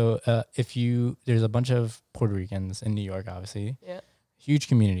 if you there's a bunch of Puerto Ricans in New York, obviously, Yeah. huge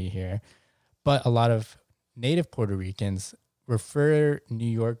community here, but a lot of native Puerto Ricans refer New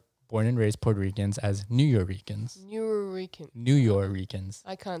York born and raised Puerto Ricans as New Yorkers. New Yorkers.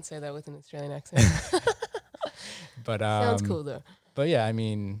 I can't say that with an Australian accent. But Sounds cool though. But yeah, I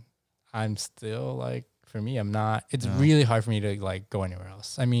mean, I'm still like, for me, I'm not. It's Yeah. really hard for me to like go anywhere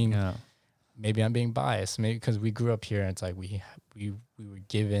else. I mean, Yeah. maybe I'm being biased, maybe because we grew up here and it's like we were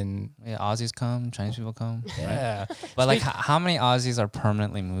given. Yeah, Aussies come, Chinese people come. Right? Yeah. But like, how many Aussies are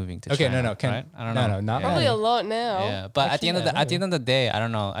permanently moving to Okay, China? no, no, right? I don't no, know. no, not yeah. Probably many. a lot now. Yeah, but at the end of Actually, the end of the day, I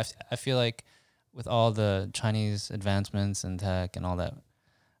don't know. I feel like with all the Chinese advancements in tech and all that,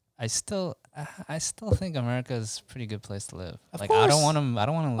 I still think America is a pretty good place to live. Of like course. I don't want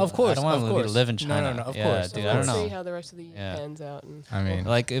to. Of course, I don't want of to course. live in No, China. no, of yeah, course, dude. of I don't course. know. See how the rest of the year Yeah. pans out and I mean,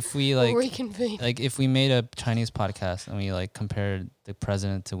 Like if we we'll like reconvene. like if we made a Chinese podcast and we like compared the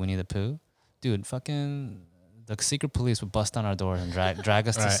president to Winnie the Pooh, dude, fucking the secret police would bust on our doors and drag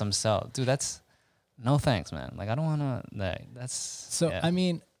us to Right. some cell. Dude, that's no thanks, man. Like I don't want to. That's so yeah. I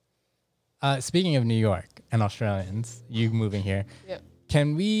mean, speaking of New York and Australians, you moving here, Yeah.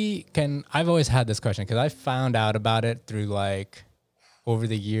 I've always had this question because I found out about it through like over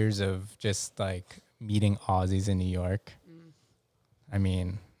the years of just like meeting Aussies in New York. I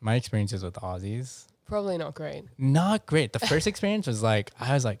mean, my experiences with Aussies, Probably not great. not great. The first experience was like,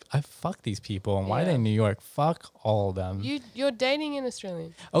 I was like, I fuck these people and why are they Yeah. in New York? Fuck all of them. You're dating an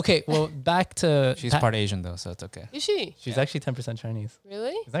Australian. Okay, well, back to She's part Asian though, so it's okay. Is she? She's actually 10% Chinese.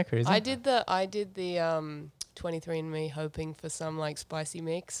 Really? Is that crazy? I did the 23andMe hoping for some like spicy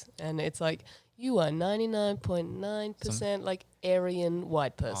mix, and it's like you are 99.9% like Aryan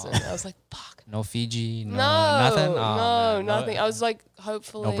white person. I was like, fuck. No Fiji, no, No, nothing. Oh, no, man. nothing. I was like,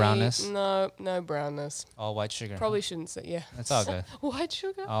 hopefully, brownness? No brownness. All white sugar. Probably shouldn't say. Yeah, It's all good. white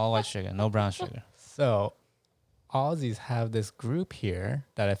sugar. All white sugar, no brown sugar. So, Aussies have this group here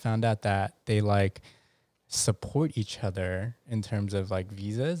that I found out that they like support each other in terms of like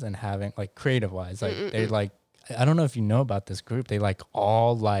visas and having like creative wise. Like they're like, I don't know if you know about this group. They like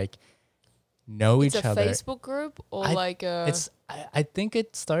all like know It's each a other. Facebook group or I- like a. I think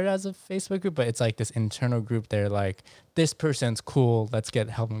it started as a Facebook group, but it's like this internal group. They're like, this person's cool. Let's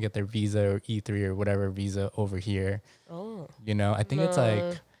help them get their visa or E3 or whatever visa over here. Oh. You know, I think it's like,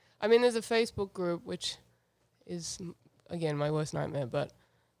 No. I mean, there's a Facebook group which is again my worst nightmare. But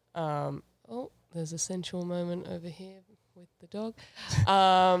oh, there's a sensual moment over here with the dog.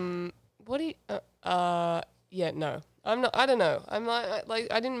 What do you? Yeah, no, I'm not. I don't know. I'm like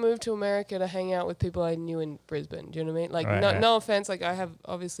I didn't move to America to hang out with people I knew in Brisbane. Do you know what I mean? Like, Right, no, right. no offense. Like, I have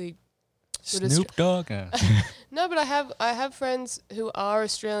obviously. Snoop Dogg. No, but I have friends who are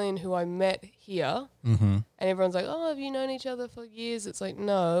Australian who I met here. mm-hmm. And everyone's like, "Oh, have you known each other for years?" It's like,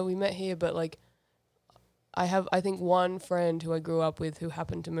 no, we met here, but like, I think one friend who I grew up with who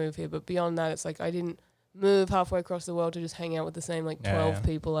happened to move here, but beyond that, it's like I didn't move halfway across the world to just hang out with the same like 12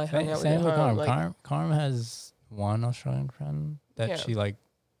 people I hung out with Same at with home. Carm. Like, Carm has one Australian friend that Yeah. she like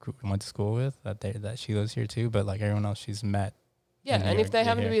went to school with that she lives here too, but like everyone else she's met. yeah, in and New if they York,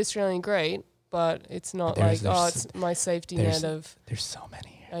 happen to here. be Australian, great, but it's not But like, there's it's my safety there's- net of, There's so many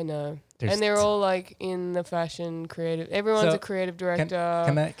here. I know. There's And they're all like in the fashion creative. Everyone's So, a creative director.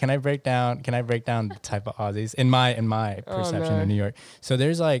 Can I break down the type of Aussies in my Oh, perception no. of New York? So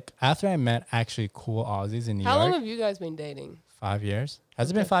there's like, after I met actually cool Aussies in New How York, long have you guys been dating? 5 years. Has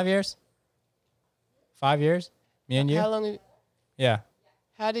it been Okay. 5 years? 5 years? Me and you? How long? Yeah,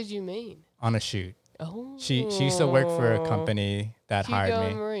 How did you meet? on a shoot. Oh, She used to work for a company that Hugo hired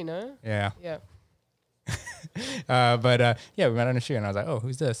and me. Marino. Yeah. Yeah. But yeah, we met on a shoot and I was like, oh,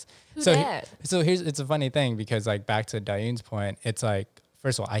 who's this? Who's So he- that? So it's a funny thing because like back to Dayun's point, it's like,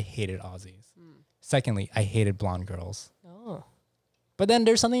 first of all, I hated Aussies. Secondly, I hated blonde girls. Oh. But then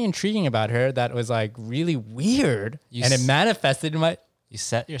there's something intriguing about her that was like really weird, You and it s- manifested in my. You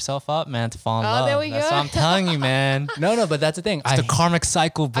set yourself up, man, to fall in Oh, love. there we That's go. what I'm telling you, man. No, but that's the thing. It's the karmic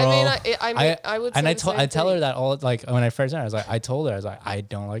cycle, bro. I mean, I would say and I the told same I tell her thing. that all like when I first met her, I told her I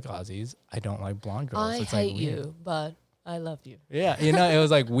don't like Aussies, I don't like blonde girls. I It's hate like weird. you, but I love you. Yeah, you know, it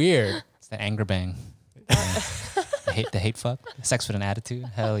was like weird. It's the anger bang. the hate fuck. Sex with an attitude.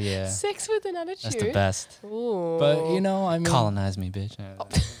 Hell yeah. Sex with an attitude. That's the best. Ooh. But you know, I mean, Colonize me, bitch.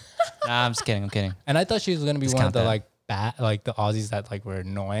 Nah, I'm just kidding. I'm kidding. and I thought she was gonna be one of Discount the that. like like the Aussies that like were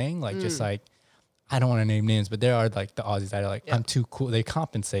annoying, like just like. I don't want to name names, but there are like the Aussies that are like, Yeah. I'm too cool. They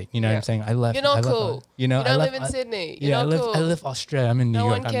compensate. You know what Yeah. I'm saying? I left. You're not I left, cool. You know, You don't I live left, in Sydney. Yeah, You're I not live. cool. I live Australia. I'm in New No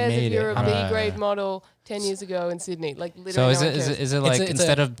York. one cares I if made you're it. a Right. B grade model 10 years ago in Sydney. Like literally. So is no it one is cares. it is it like it's a-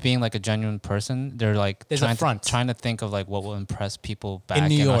 instead of being like a genuine person, they're like There's a front. trying to think of like what will impress people back In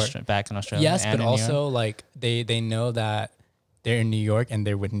New York. back in Australia. Yes, and but in New York? also like they know that they're in New York and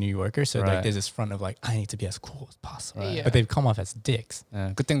they're with New Yorkers, so like Right. there's this front of like I need to be as cool as possible, Right. Yeah. but they've come off as dicks.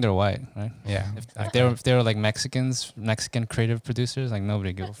 Yeah, good thing they're white, right? Yeah, If they were like Mexican creative producers, like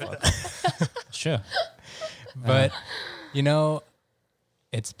nobody give a fuck. Sure. But you know,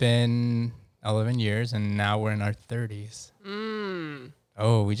 it's been 11 years and now we're in our 30s.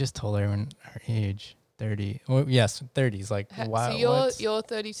 Oh, we just told everyone our age. 30. Well, yes, 30s. Like wow. So you're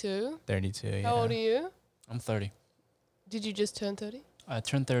 32. 32. Yeah. How old are you? I'm 30. Did you just turn 30? I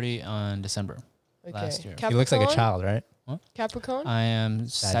turned 30 on December Okay. last year. He looks like a child, right? Capricorn? I am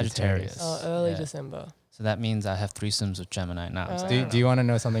Sagittarius. Sagittarius. Oh, early Yeah. December. So that means I have threesomes with Gemini. Now I'm Uh, Do you want to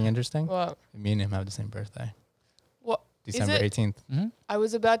know something interesting? What? Me and him have the same birthday. What? Is December it? 18th. mm-hmm. I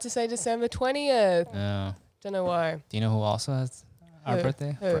was about to say December 20th. Yeah. Don't know why. Do you know who also has our Who?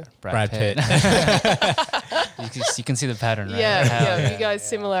 birthday? Who? Brad Pitt. You can see the pattern, right? Yeah, Hell yeah, you guys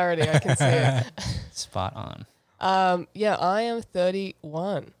similarity. I can see it. Spot on. Yeah, I am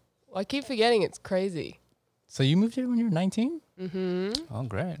 31. I keep forgetting it's crazy. So you moved here when you were 19? Mm-hmm. Oh,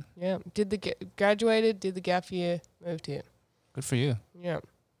 great. Yeah. Graduated, did the gap year, moved here. Good for you. Yeah.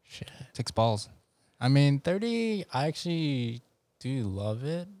 Shit. 6 balls. I mean, 30, I actually do love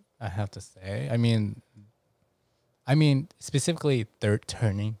it, I have to say. I mean, specifically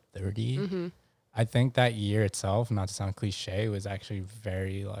turning 30. Mm-hmm. I think that year itself, not to sound cliche, was actually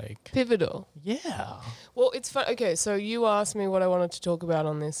very like, Pivotal. yeah. Well, it's fun. Okay, so you asked me what I wanted to talk about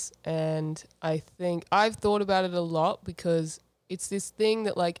on this, and I think I've thought about it a lot because it's this thing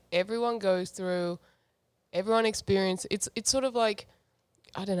that like everyone goes through, everyone experiences. It's sort of like,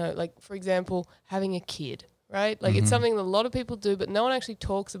 I don't know, like for example, having a kid, right? Like it's Mhm. something that a lot of people do, but no one actually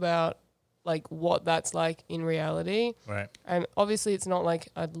talks about like what that's like in reality. Right. And obviously it's not like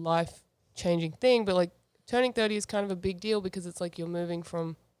a life changing thing, but like turning 30 is kind of a big deal because it's like you're moving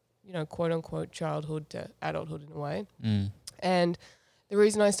from, you know, quote unquote childhood to adulthood in a way. Mm. And the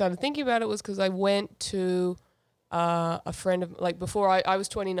reason I started thinking about it was because I went to a friend of, like, before I was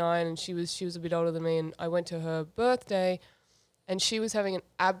 29 and she was a bit older than me, and I went to her birthday and she was having an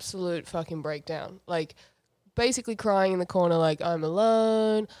absolute fucking breakdown. Like, basically crying in the corner, like, I'm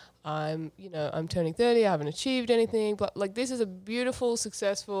alone, I'm turning 30, I haven't achieved anything. But, like, this is a beautiful,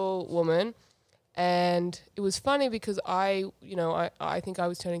 successful woman. And it was funny because I think I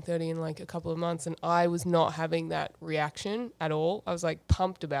was turning 30 in like a couple of months, and I was not having that reaction at all. I was like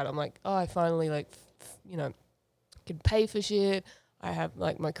pumped about it. I'm like, oh, I finally can pay for shit. I have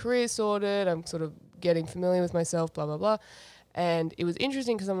like my career sorted. I'm sort of getting familiar with myself, blah, blah, blah. And it was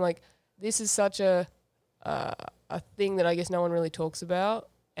interesting because I'm like, this is such a thing that I guess no one really talks about.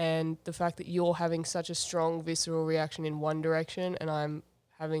 And the fact that you're having such a strong visceral reaction in one direction and I'm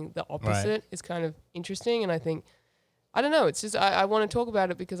having the opposite is kind of interesting. And I think, I don't know, it's just, I want to talk about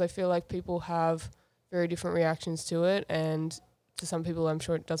it because I feel like people have very different reactions to it. And to some people, I'm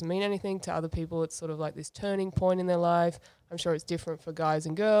sure it doesn't mean anything. To other people, it's sort of like this turning point in their life. I'm sure it's different for guys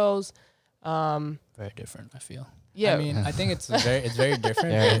and girls. Very different, I feel. Yeah. I mean, I think it's very different.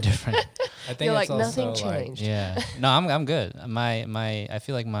 Very different. I think You're it's like, nothing also like, changed. Yeah. No, I'm good. I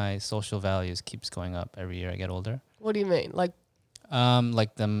feel like my social values keeps going up every year I get older. What do you mean? Like,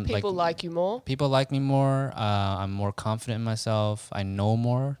 Like them, people like you more? people like me more. I'm more confident in myself. I know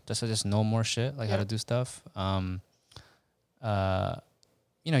more. I just know more shit, like how to do stuff.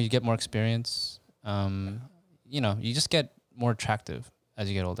 You get more experience. You just get more attractive as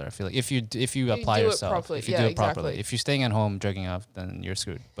you get older. I feel like if you apply do it yourself, properly. if you Yeah, do it properly, exactly. if you're staying at home jerking off, then you're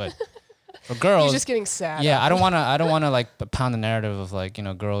screwed. But for girls, You're just getting sad. yeah, I don't want to like pound the narrative of like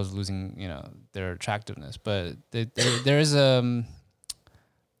girls losing their attractiveness, but there is the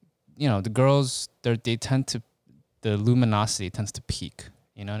girls they tend to, the luminosity tends to peak.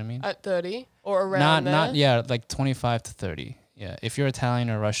 You know what I mean? At 30 or around there? Like 25 to 30. Yeah, if you're Italian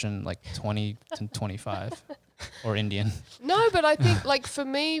or Russian, like 20 to 25, or Indian. No, but I think, like, for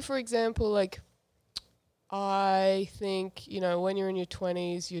me, for example, like, I think, when you're in your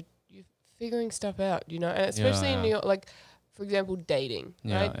 20s, you're figuring stuff out, and especially in New York, like, for example, dating,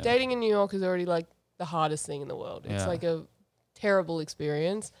 right? Yeah. Dating in New York is already, like, the hardest thing in the world. It's, like, a terrible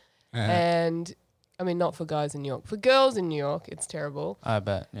experience. And, I mean, not for guys in New York. For girls in New York, it's terrible. I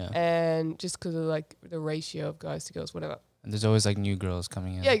bet, yeah. And just because of, like, the ratio of guys to girls, whatever. And there's always like new girls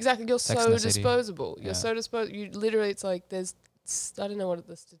coming in. Yeah, exactly. You're Sex so and the City. disposable. You're Yeah. so disposable. You literally, it's like I don't know what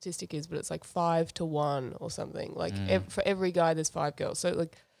the statistic is, but it's like 5 to 1 or something. Like for every guy, there's 5 girls. So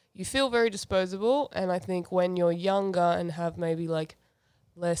like you feel very disposable. And I think when you're younger and have maybe like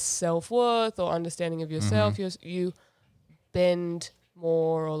less self-worth or understanding of yourself, you bend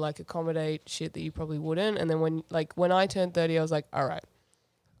more or like accommodate shit that you probably wouldn't. And then when I turned 30, I was like, all right,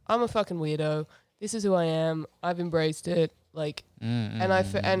 I'm a fucking weirdo. This is who I am. I've embraced it. Like,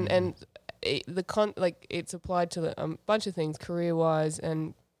 it's applied to a bunch of things, career wise,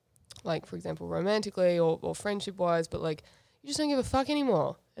 and like, for example, romantically or friendship wise. But like, you just don't give a fuck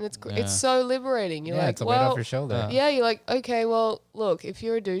anymore, and it's so liberating. You're like, it's a weight off your shoulder. yeah, you're like, okay, well, look, if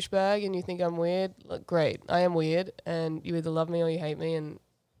you're a douchebag and you think I'm weird, look, great, I am weird, and you either love me or you hate me, and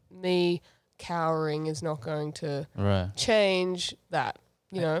me cowering is not going to change that.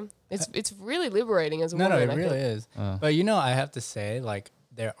 It's really liberating as a woman. No, it I really think. is. But I have to say, like,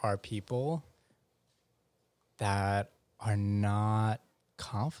 there are people that are not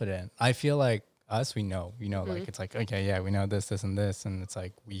confident. I feel like us, we know, like, it's like, okay, yeah, we know this, and this, and it's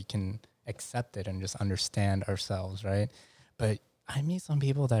like we can accept it and just understand ourselves, right? But I meet some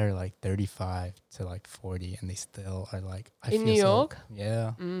people that are like 35 to like 40, and they still are like, In New York?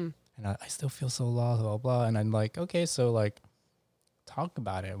 Yeah. And I still feel so lost, blah, blah. And I'm like, okay, so like, talk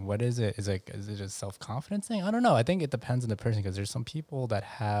about it. What is it? Is it a self-confidence thing? I don't know. I think it depends on the person, because there's some people that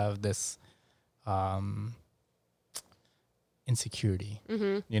have this insecurity,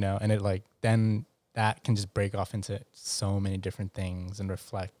 and it like, then that can just break off into so many different things and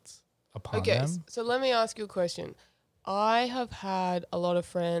reflect upon them. So let me ask you a question. I have had a lot of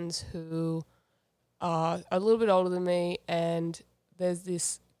friends who are a little bit older than me, and there's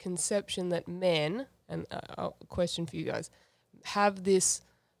this conception that men, and a question for you guys, have this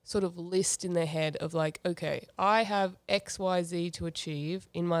sort of list in their head of like, okay, I have X, Y, Z to achieve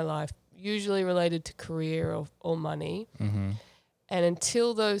in my life, usually related to career or money. And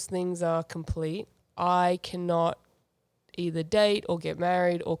until those things are complete, I cannot either date or get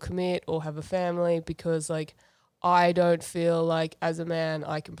married or commit or have a family, because like I don't feel like as a man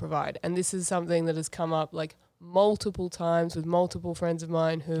I can provide. And this is something that has come up like multiple times with multiple friends of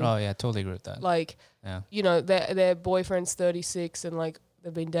mine who totally agree with that. like their boyfriend's 36 and like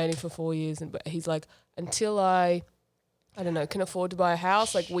they've been dating for 4 years, but he's like, until I I don't know, can afford to buy a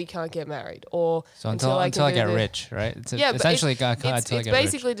house, like we can't get married, or So until I can do get the- rich, right? It's Yeah, but essentially it's until I it's get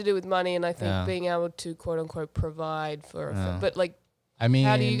basically to do with money, and I think Yeah. being able to quote unquote provide for. Yeah. But like, I mean,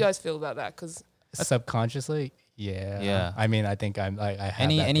 how do you guys feel about that? Because subconsciously, yeah. Yeah. I mean, I think I have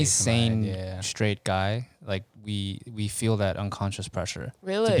any that any base in mind, sane yeah. straight guy, like we feel that unconscious pressure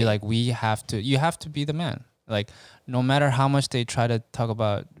really, to be like you have to be the man. Like no matter how much they try to talk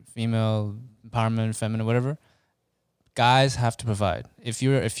about female empowerment, feminine, whatever, guys have to provide. If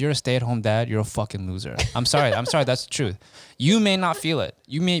you're a stay-at-home dad, you're a fucking loser. I'm sorry, that's the truth. You may not feel it.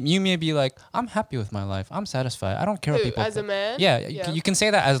 You may be like, I'm happy with my life. I'm satisfied. I don't care what Who, people as a think." man, Yeah, you can say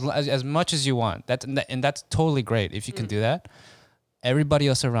that as much as you want. And that's totally great if you can do that. Everybody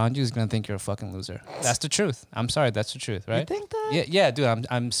else around you is gonna think you're a fucking loser. That's the truth. I'm sorry, that's the truth, right? You think that? Yeah, dude.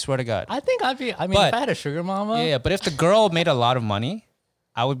 I'm swear to God. I think I'd be. I mean, But- if I had a sugar mama, Yeah, but if the girl made a lot of money,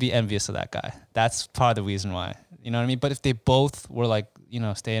 I would be envious of that guy. That's part of the reason why. You know what I mean? But if they both were like,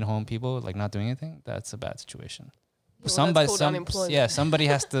 stay-at-home people, like not doing anything, that's a bad situation. Well, that's called unemployment. Yeah, somebody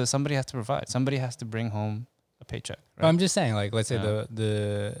has to provide. Somebody has to bring home a paycheck. But Right? I'm just saying, like, let's say Yeah.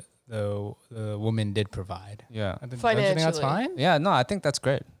 the woman did provide. Yeah. Don't you think that's Financially. fine? Yeah, no, I think that's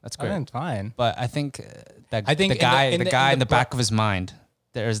great. That's I great. think it's fine. But I think that I think the guy in in the bra- back of his mind,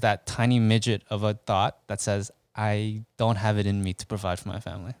 there's that tiny midget of a thought that says, I don't have it in me to provide for my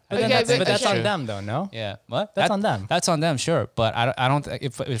family. But, then Okay, but that's okay. on them, though. No, Yeah. What? that's on them. That's on them, sure. But I don't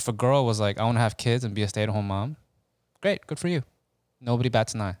if a girl was like, I want to have kids and be a stay-at-home mom, great, good for you. Nobody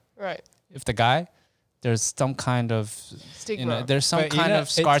bats an eye. right? If the guy, there's some kind of, Stigma. there's some But, you kind know, of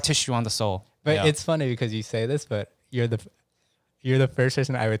scar tissue on the soul. But Yeah. it's funny because you say this, but you're the first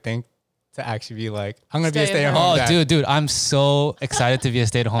person I would think to actually be like, I'm gonna be a Stay at stay-at-home Oh, dad. dude, I'm so excited to be a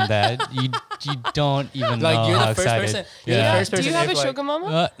stay-at-home dad. You don't even Like know you're how the first excited. person. You're Yeah. the first Do person. you have a if, like, sugar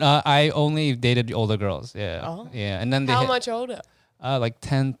mama? I only dated older girls. Yeah. Oh. Yeah. And then they How hit, much older? like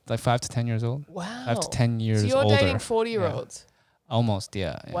 5 to 10 years old. Wow. 5 to 10 years So you're older. dating 40-year-olds. Almost,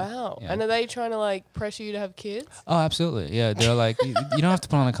 yeah. Wow. Yeah. And are they trying to like pressure you to have kids? Oh, absolutely. Yeah, they're like, you don't have to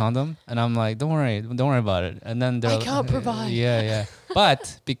put on a condom, and I'm like, don't worry about it. And then they're, I can't provide. Yeah.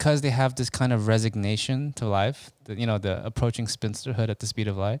 But because they have this kind of resignation to life, the approaching spinsterhood at the speed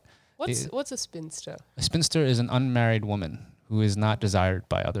of light. What's a spinster? A spinster is an unmarried woman who is not desired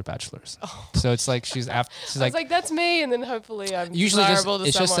by other bachelors. Oh. So it's like she's I was like, that's me, and then hopefully I'm usually desirable to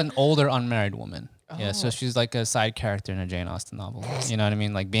it's just someone. an older unmarried woman. Yeah, so Oh. she's like a side character in a Jane Austen novel. You know what I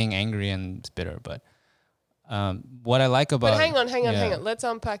mean? Like being angry and bitter. But what I like about But hang on. Yeah. Let's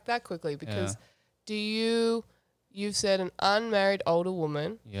unpack that quickly because Yeah. you've said an unmarried older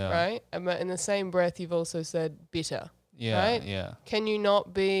woman, Yeah. right? But in the same breath, you've also said bitter. Yeah, right? yeah. Can you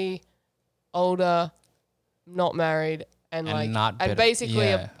not be older, not married, and like not bitter. and basically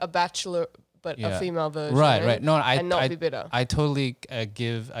Yeah. a bachelor, but Yeah. a female version, Right. No, and not be bitter. I totally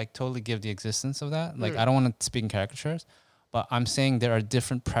give the existence of that. Like Mm. I don't want to speak in caricatures, but I'm saying there are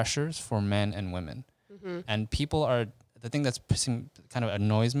different pressures for men and women, Mm-hmm. and people are. The thing that's kind of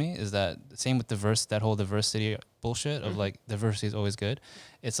annoys me is that same with that whole diversity bullshit of Mhm. like diversity is always good.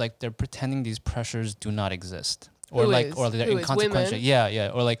 It's like they're pretending these pressures do not exist, or Who like is? or they're Who is? inconsequential. Women?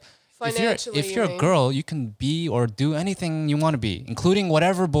 Yeah, or like. Financially, If you're a girl, you can be or do anything you want to be, including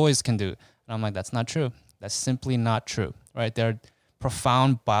whatever boys can do. And I'm like, that's not true. That's simply not true, right? There are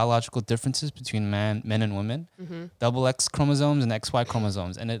profound biological differences between men and women, Mm-hmm. double X chromosomes and XY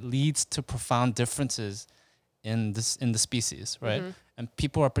chromosomes, and it leads to profound differences in the species, right? Mhm. And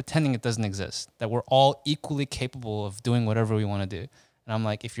people are pretending it doesn't exist, that we're all equally capable of doing whatever we want to do. And I'm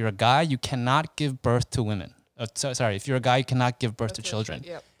like, if you're a guy, you cannot give birth to women. If you're a guy, you cannot give birth to children.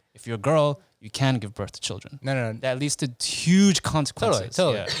 Yeah. If you're a girl, you can give birth to children. No. That leads to huge consequences.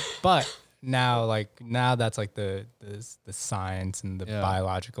 Totally. Yeah. But now that's like the science and the Yeah.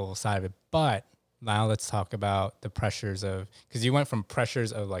 biological side of it. But now let's talk about the pressures of, because you went from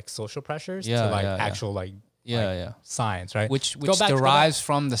pressures of like social pressures Yeah, to like yeah, yeah. actual like Yeah. science, right? Which Go back- derives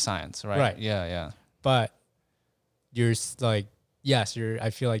from the science, right? Right. Yeah. But you're like, yes, I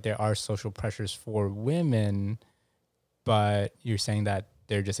feel like there are social pressures for women, but you're saying that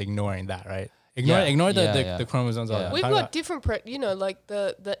they're just ignoring that, right? Ignore the chromosomes. All Yeah. that. We've Talk got about- different, like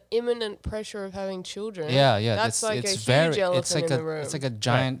the imminent pressure of having children. Yeah. That's like it's a huge very, elephant it's like in a the room. it's like a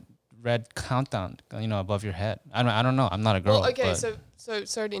giant red countdown, above your head. I don't know. I'm not a girl. Well, okay, but so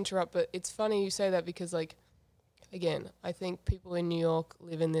sorry to interrupt, but it's funny you say that because, like, again, I think people in New York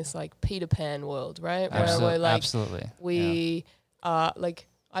live in this like Peter Pan world, right? Where we're like, absolutely. we are like,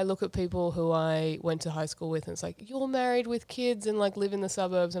 I look at people who I went to high school with, and it's like, you're married with kids and like live in the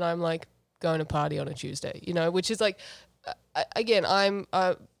suburbs, and I'm like going to party on a Tuesday, which is like, again, I'm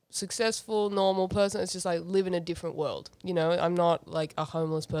successful, normal person. It's just like live in a different world. You know, I'm not like a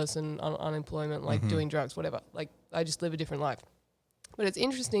homeless person on unemployment, like doing drugs, whatever. Like I just live a different life. But it's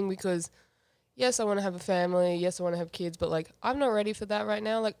interesting because yes, I want to have a family. Yes, I want to have kids, but like I'm not ready for that right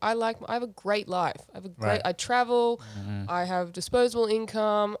now. Like I have a great life. I travel. I have disposable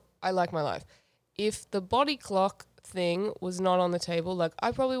income. I like my life. If the body clock thing was not on the table, like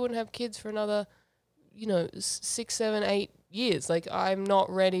I probably wouldn't have kids for another, 6, 7, 8 years. Like I'm not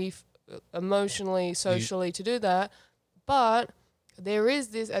ready emotionally, socially to do that. But there is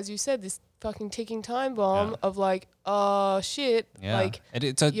this, as you said, this fucking ticking time bomb of like, oh shit. Yeah. Like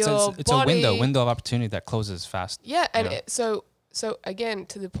it's a body, window of opportunity that closes fast. Yeah. And so again,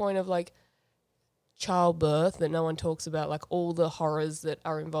 to the point of like childbirth that no one talks about, like all the horrors that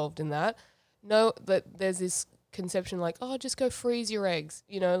are involved in that. No, that there's this conception like, oh, just go freeze your eggs,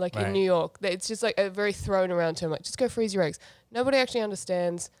 like in New York. It's just like a very thrown around term, like just go freeze your eggs. Nobody actually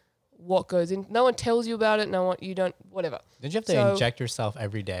understands what goes in. No one tells you about it. Whatever. Did you have to inject yourself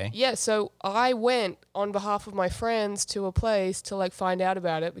every day? Yeah. So I went on behalf of my friends to a place to like find out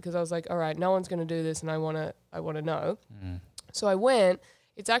about it because I was like, all right, no one's going to do this and I want to know. So I went.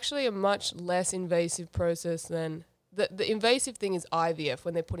 It's actually a much less invasive process than the invasive thing is IVF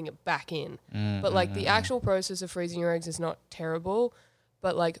when they're putting it back in. But like the actual process of freezing your eggs is not terrible.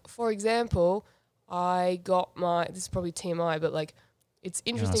 But like, for example, I got this is probably TMI, but like it's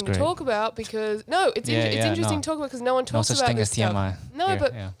interesting to talk about because it's interesting to talk about because no one talks about thing this as TMI.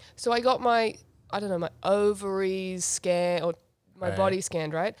 stuff. No, so I got my ovaries scan or my body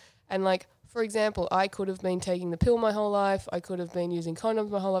scanned, right? And like, for example, I could have been taking the pill my whole life. I could have been using condoms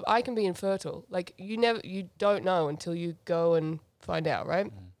my whole life. I can be infertile. Like you don't know until you go and find out,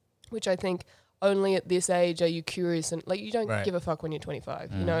 right? Which I think only at this age are you curious and like you don't give a fuck when you're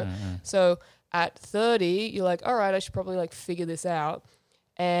 25, you know? So at 30, you're like, all right, I should probably like figure this out.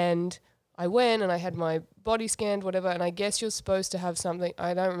 And I went and I had my body scanned, whatever. And I guess you're supposed to have something.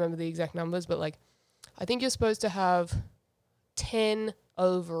 I don't remember the exact numbers, but like, I think you're supposed to have 10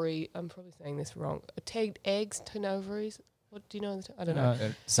 I'm probably saying this wrong. 10 eggs, 10 ovaries. What do you know? I don't know.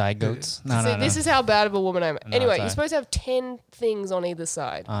 Zygotes. This is how bad of a woman I am. Anyway, you're supposed to have 10 things on either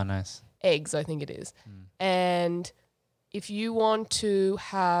side. Oh, nice. Eggs, I think it is. And if you want to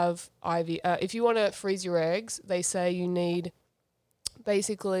have if you want to freeze your eggs, they say you need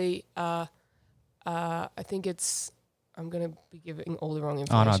basically, I think it's, I'm going to be giving all the wrong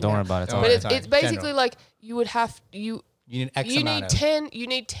information. Oh, no, don't worry about it. But it's basically like you would have, you need X you amount need of 10 you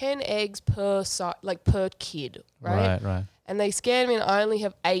need 10 eggs per per kid, right? Right. And they scanned me and I only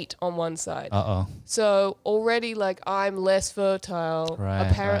have 8 on one side. Uh-oh. So already like I'm less fertile.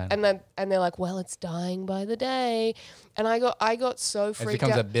 Right. And they're like, well, it's dying by the day. And I got so freaked out. It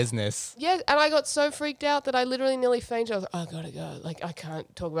becomes a business. Yeah, and I got so freaked out that I literally nearly fainted. I was like, I gotta go. Like I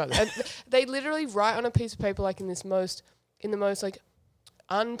can't talk about that. And they literally write on a piece of paper like in the most like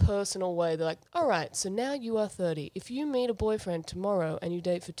unpersonal way. They're like, all right, so now you are 30. If you meet a boyfriend tomorrow and you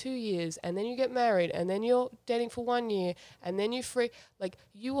date for 2 years and then you get married and then you're dating for 1 year and then you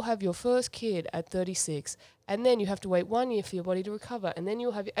will have your first kid at 36 and then you have to wait 1 year for your body to recover and then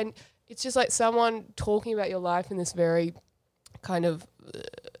you'll have, and it's just like someone talking about your life in this very kind of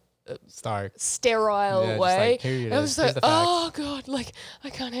sterile way. Like, and I was like, oh God, like I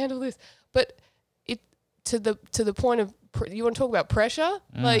can't handle this. But it to the point of, you want to talk about pressure?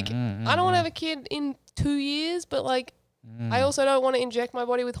 I don't want to have a kid in 2 years, but like, I also don't want to inject my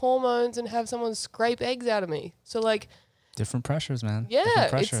body with hormones and have someone scrape eggs out of me. So like, different pressures, man. Yeah, different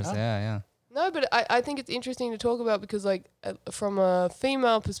pressures. Yeah. No, but I think it's interesting to talk about because like from a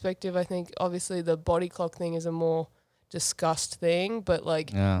female perspective, I think obviously the body clock thing is a more discussed thing, but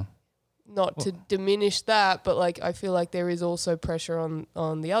like, not to diminish that, but like I feel like there is also pressure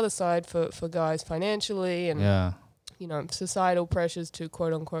on the other side for guys financially and societal pressures to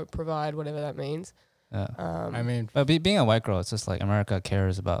quote unquote provide, whatever that means. Yeah. I mean, but being a white girl, it's just like America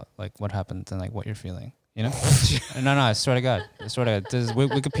cares about like what happens and like what you're feeling, you know? No, I swear to God. There's a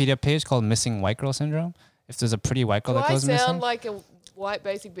Wikipedia page called Missing White Girl Syndrome. If there's a pretty white girl that goes missing. Do I sound like a white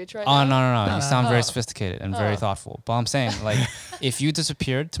basic bitch right now? Oh, no. You sound very sophisticated and very thoughtful. But I'm saying, like, if you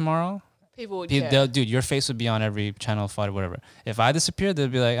disappeared tomorrow, people would care. Dude, your face would be on every channel, fight or whatever. If I disappeared,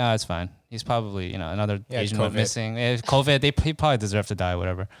 they'd be like, it's fine. He's probably, another Asian went missing. COVID, he probably deserve to die,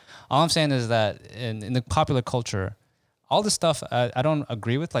 whatever. All I'm saying is that in the popular culture, all this stuff I don't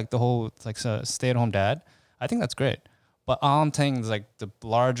agree with, like the whole like stay-at-home dad. I think that's great. But all I'm saying is like the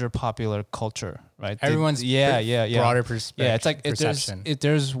larger popular culture, right? Everyone's broader perspective. Yeah, it's like if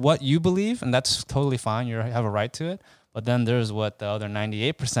there's what you believe, and that's totally fine. You have a right to it. But then there's what the other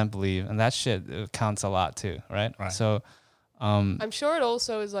 98% believe, and that shit counts a lot too, right? So I'm sure it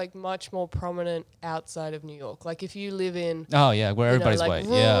also is like much more prominent outside of New York. Like if you live in Oh yeah, where everybody's like white.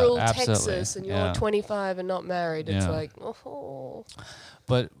 rural Yeah, absolutely. Texas and you're Yeah. 25 and not married, it's Yeah. like, oh.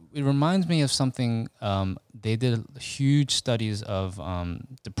 But it reminds me of something. They did huge studies of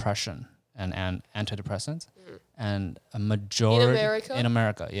depression and antidepressants, and a majority America? in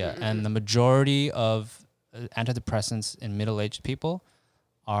America, yeah, and the majority of antidepressants in middle-aged people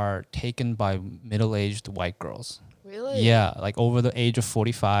are taken by middle-aged white girls. Really? Yeah, like over the age of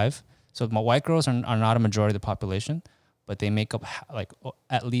 45. So white girls are not a majority of the population, but they make up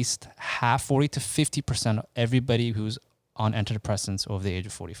at least half, 40 to 50% of everybody who's on antidepressants over the age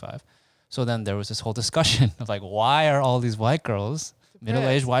of 45. So then there was this whole discussion of like, why are all these white girls,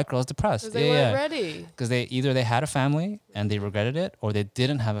 middle-aged white girls, depressed? Because they weren't ready. Because they had a family and they regretted it, or they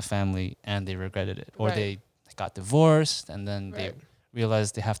didn't have a family and they regretted it, or Right. they got divorced and then they Right.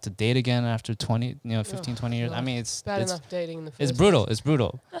 realize they have to date again after 20, 15, 20 years. I gosh. mean, it's Bad enough dating in the first it's brutal. It's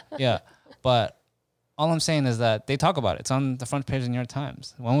brutal. Yeah. But all I'm saying is that they talk about it. It's on the front page of the New York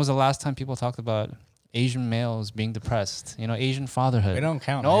Times. When was the last time people talked about Asian males being depressed? Asian fatherhood. We don't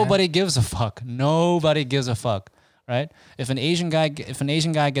count. Nobody gives a fuck. Nobody gives a fuck, right? If an Asian guy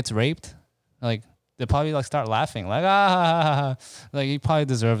gets raped, like they probably like start laughing, like like he probably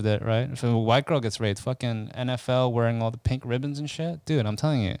deserved it, right? If a white girl gets raped, fucking NFL wearing all the pink ribbons and shit, dude, I'm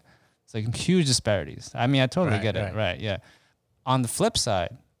telling you, it's like huge disparities. I mean, I totally Right, get it, right? Yeah. On the flip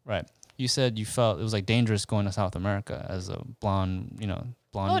side, right? You said you felt it was like dangerous going to South America as a blonde,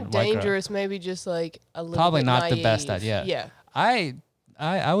 blonde Not white girl. dangerous, maybe just like a little Probably bit not the best naive. at, Yeah.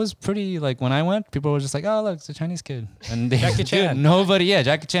 I was pretty like when I went, people were just like, oh look, it's a Chinese kid, and they, Jackie dude, Chan. nobody,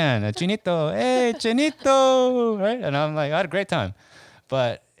 Jackie Chan, Chinito, hey Chinito, right? And I'm like, I had a great time,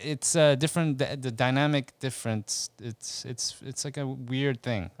 but it's different, the dynamic difference. It's like a weird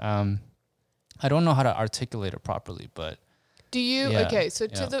thing. I don't know how to articulate it properly, but Do you Yeah, okay? So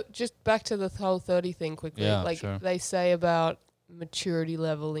yeah. just back to the whole 30 thing quickly. Yeah, like sure. they say about maturity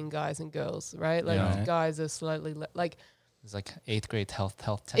level in guys and girls, right? Like Yeah. guys are slightly like. it's like 8th grade health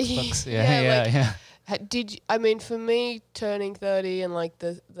textbooks. Yeah, Yeah, like- yeah. Did you, I mean for me turning 30 and like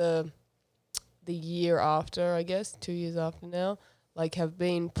the year after, I guess 2 years after now, like have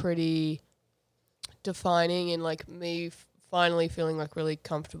been pretty defining in like me finally feeling like really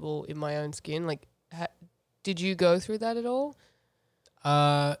comfortable in my own skin. Like, did you go through that at all?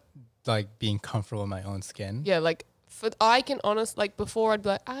 Like being comfortable in my own skin. Yeah, like I can like before I'd be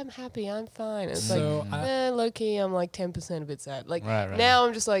like, I'm happy, I'm fine. It's So like, low key, I'm like 10% of it sad. Like Right. now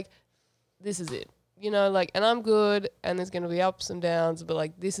I'm just like, this is it. Like, and I'm good, and there's gonna be ups and downs, but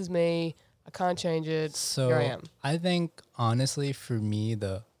like this is me. I can't change it. So Here I am. I think honestly for me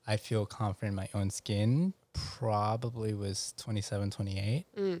I feel confident in my own skin probably was 27, 28.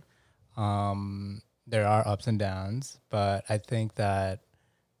 There are ups and downs, but I think that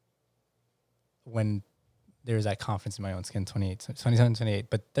when there's that confidence in my own skin, 27, 28,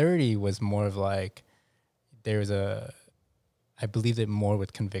 but 30 was more of like, I believed it more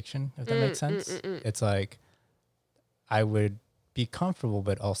with conviction, if that makes sense. It's like, I would be comfortable,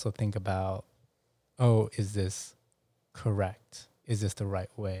 but also think about, oh, is this correct? Is this the right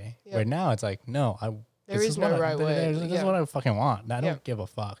way? Yep. Where now it's like, no, There this is no what right way. This is Yeah. what I fucking want. I Yeah. don't give a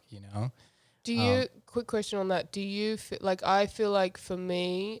fuck, Do you, quick question on that, do you feel like, I feel like for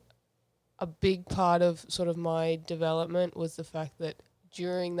me, a big part of sort of my development was the fact that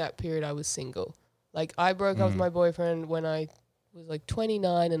during that period I was single. Like I broke up with my boyfriend when I was like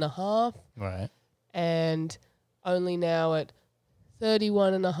 29 and a half, Right. and only now at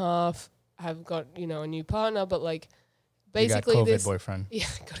 31 and a half have got, a new partner, but like basically you got COVID this boyfriend. yeah,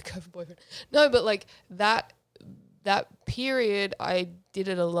 got a COVID boyfriend. No, but like that period I did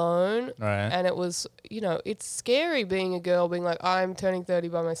it alone. Right. And it was, it's scary being a girl, being like, I'm turning 30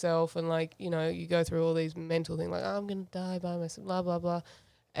 by myself. And like, you go through all these mental things like, I'm going to die by myself, blah, blah, blah.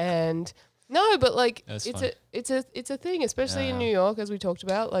 And no, but like, That's it's fun. it's a thing, especially in Yeah. New York, as we talked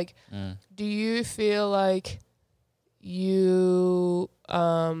about. Like, do you feel like you,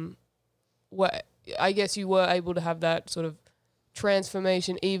 I guess you were able to have that sort of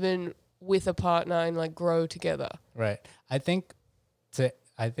transformation even with a partner and like grow together? Right. I think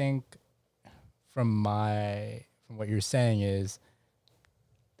from what you're saying is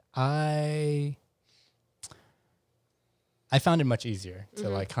I found it much easier to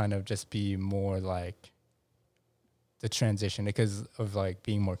like kind of just be more like the transition because of like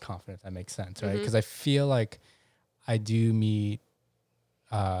being more confident, if that makes sense, right? Because I feel like I do meet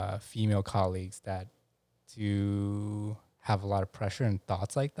female colleagues that do have a lot of pressure and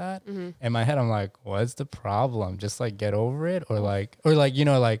thoughts like that. In my head, I'm like, what's the problem? Just like get over it, or like,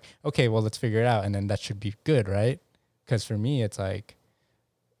 okay, well, let's figure it out, and then that should be good, right? because for me, it's like,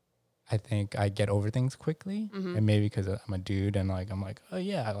 I think I get over things quickly, and maybe because I'm a dude and like I'm like, oh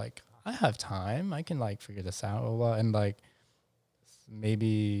yeah, like I have time, I can like figure this out, blah, blah. And like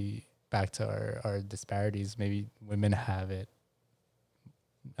maybe back to our disparities, maybe women have it.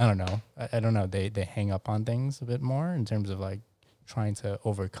 I don't know. I don't know. They hang up on things a bit more in terms of like trying to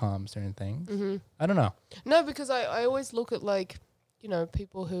overcome certain things. I don't know. No, because I always look at like, you know,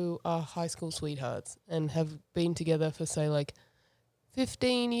 people who are high school sweethearts and have been together for say like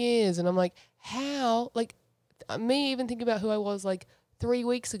 15 years. And I'm like, how, like me even thinking about who I was like 3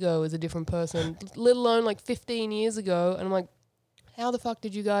 weeks ago as a different person, let alone like 15 years ago. And I'm like, how the fuck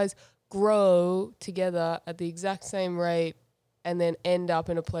did you guys grow together at the exact same rate and then end up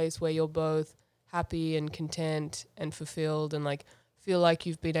in a place where you're both happy and content and fulfilled and like feel like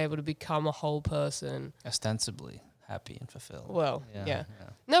you've been able to become a whole person? Ostensibly happy and fulfilled. Well, yeah.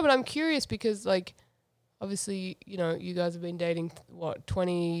 No, but I'm curious because like, obviously, you know, you guys have been dating,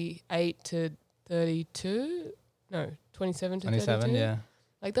 28 to 32? No, 27 to 27, 32? yeah.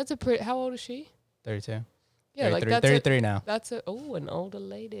 Like, that's a pretty, how old is she? 32. Yeah, like that's 33 now. That's an older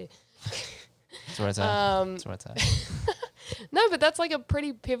lady. That's where it's at. That's where it's at. No, but that's like a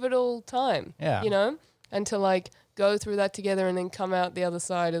pretty pivotal time. Yeah. You know? And to like go through that together and then come out the other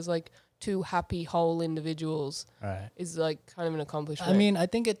side as like two happy whole individuals Right. is like kind of an accomplishment. I mean, I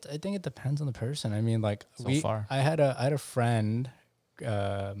think it depends on the person. I mean, like far. I had a friend,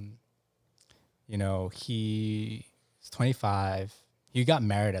 you know, he's 25. He got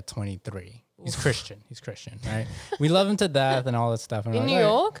married at 23. He's Christian, right? We love him to death and all that stuff. And in we're New like,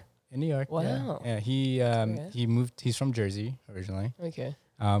 all right. York? In New York. Wow. Yeah. He moved. He's from Jersey originally. Okay.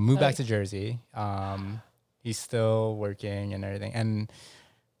 Moved back to Jersey. He's still working and everything. And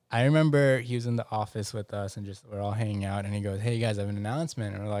I remember he was in the office with us and just we're all hanging out. And he goes, "Hey guys, I have an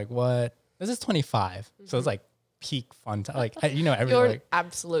announcement." And we're like, "What?" This is 25, so it's like peak fun time. Like you know, You're everyone an like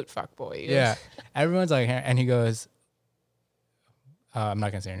absolute fuckboy. yeah, everyone's like, and he goes, "I'm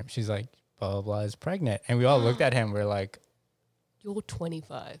not gonna say her name." She's like, "Blah blah blah is pregnant," and we all looked at him. We're like, You're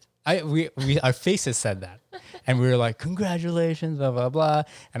 25. we our faces said that, and we were like, "Congratulations, blah blah blah."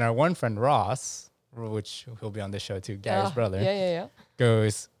 And our one friend Ross, which he'll be on this show too, Gary's brother, Yeah.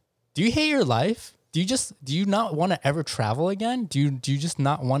 goes, "Do you hate your life? Do you not want to ever travel again? Do you just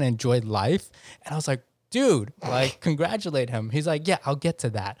not want to enjoy life?" And I was like, "Dude, like congratulate him." He's like, "Yeah, I'll get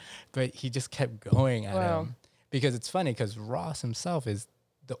to that." But he just kept going at him because it's funny because Ross himself is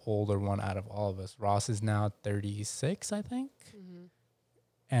the older one out of all of us. Ross is now 36, I think.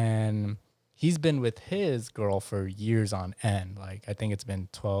 And he's been with his girl for years on end. Like I think it's been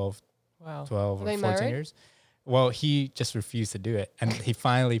 12 Wow. 12 Are or they 14 married? years. Well, he just refused to do it. And he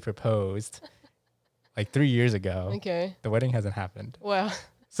finally proposed like 3 years ago. Okay. The wedding hasn't happened. Wow.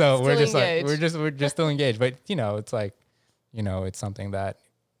 So Still we're just engaged. like, we're just still engaged. But, you know, it's like, you know, it's something that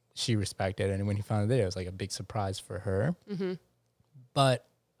she respected. And when he found the video, it was like a big surprise for her. But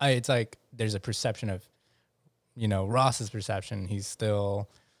it's like, there's a perception of, you know, Ross's perception. He's still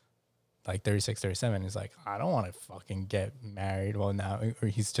like 36, 37. He's like, I don't want to fucking get married. Well, now, or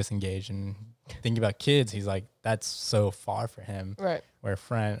he's just engaged and thinking about kids. He's like, that's so far for him. Right. Where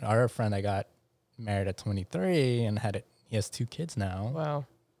our friend that got married at 23 and he has 2 kids now. Wow.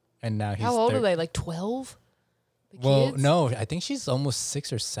 And now he's How old are they? Like 12? Well, no, I think she's almost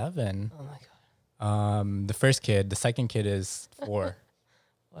 6 or 7. Oh my God. The second kid is 4.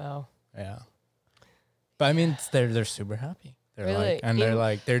 Wow. Yeah. But I mean, they're super happy. They're Really? like, and they're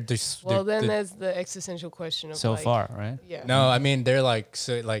like, they're just. Well, they're, then there's the existential question of So like, far, right? Yeah. no, I mean, they're like,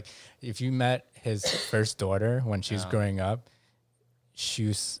 so like, if you met his first daughter when she was growing up, she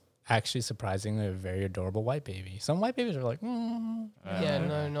was actually surprisingly a very adorable white baby. Some white babies are like, Yeah,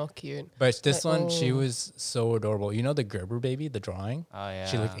 no, not cute. but this Like, one, she oh. was so adorable. You know the Gerber baby, the drawing? Oh yeah.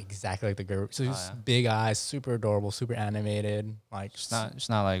 She looked exactly like the Gerber. So Oh, she's yeah. big eyes, super adorable, super animated. Like, It's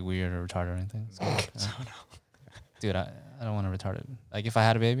not like weird or retarded or anything. It's good. Yeah. Dude, I don't want to retard it. Like if I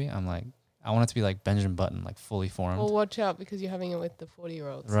had a baby, I'm like, I want it to be like Benjamin Button, like fully formed. Well, watch out because you're having it with the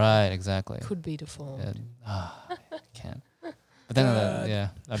 40-year-olds. Right, exactly. Could be deformed. Can't. But then,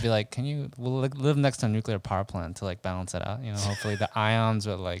 I'd be like, can you live next to a nuclear power plant to like balance it out? You know, hopefully the ions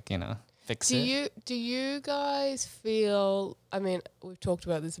would like, you know, fix it. Do you guys feel, I mean, we've talked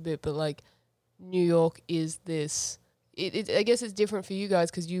about this a bit, but like New York is this, I guess it's different for you guys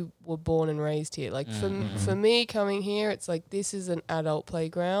because you were born and raised here. Like for me coming here, it's like this is an adult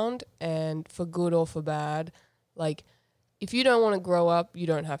playground, and for good or for bad, like if you don't want to grow up, you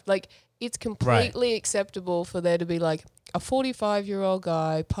don't have, like it's completely acceptable for there to be like a 45-year-old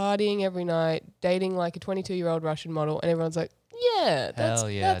guy partying every night, dating like a 22-year-old Russian model, and everyone's like, Yeah, Hell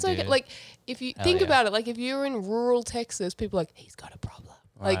yeah, that's okay. dude. Like, if you Hell think yeah. about it, like if you're in rural Texas, people are like, he's got a problem.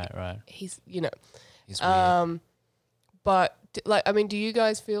 Like, right. he's, you know. He's weird. But like, I mean, do you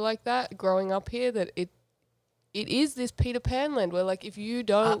guys feel like that growing up here, that it is this Peter Pan land where, like, if you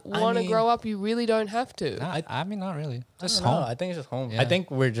don't I want to mean- grow up, you really don't have to. No, I mean, not really. I Just don't know. home. I think it's just home. Yeah. I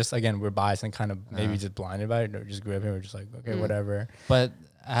think we're just, again, we're biased and kind of maybe Yeah. just blinded by it, or just grew up here. We're just like, okay, Mm. whatever. But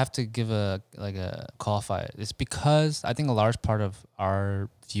I have to give a qualify it. It's because I think a large part of our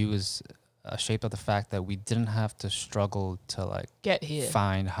view is shaped by the fact that we didn't have to struggle to like Get here.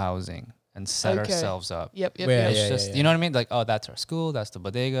 find housing and set Okay. ourselves up. Yep. Yeah, Yep. It's yeah, just you know what I mean? Like, oh, that's our school, that's the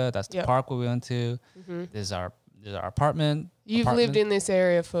bodega, that's the Yep. park we went to. Mm-hmm. This is our apartment. You've lived in this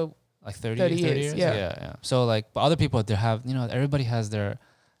area for like 30 30 years. years, yeah. yeah. So like, but other people, they have, you know, everybody has their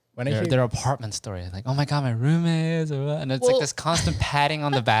When I hear their apartment story. Like, oh my God, my roommates, or what? And it's like Well- this constant patting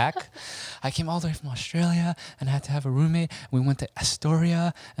on the back. I came all the way from Australia and I had to have a roommate. We went to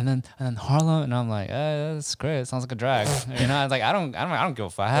Astoria and then Harlem, and I'm like, that's great. It sounds like a drag. You know, it's like I don't give a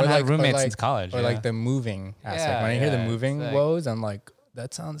fuck. I haven't had roommates since college. or yeah. like the moving aspect. Yeah, when I hear the yeah, moving it's like- woes, I'm like,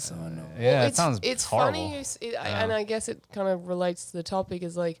 that sounds so annoying. yeah, it it's, sounds it's horrible. funny, Yeah. and I guess it kind of relates to the topic.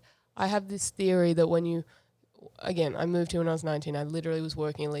 Is like, I have this theory that when you, again, I moved here when I was 19. I literally was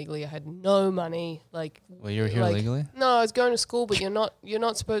working illegally. I had no money. Like, Well, you were here like- legally? no, I was going to school, but you're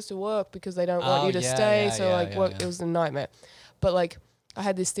not supposed to work because they don't want Oh, you to yeah, stay. yeah, So yeah, like, yeah, work, yeah. it was a nightmare. But like, I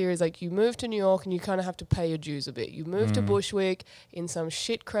had this theory is like, you move to New York and you kind of have to pay your dues a bit. You move to Mm. Bushwick in some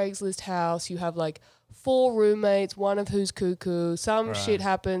shit Craigslist house. You have like 4 roommates, one of who's cuckoo. Some Right. shit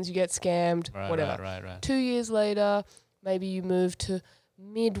happens, you get scammed, whatever. Right. 2 years later, maybe you move to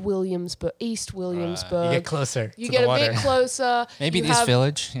East Williamsburg. You get closer. You to get the a water. bit closer. Maybe you East have-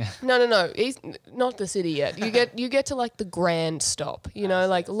 Village. Yeah. No. Not the city yet. You get to like the Grand stop. You know,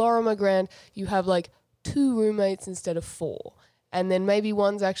 like Lorimer Grand. You have like 2 roommates instead of 4, and then maybe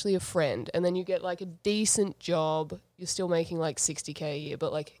one's actually a friend, and then you get like a decent job. You're still making like $60K a year,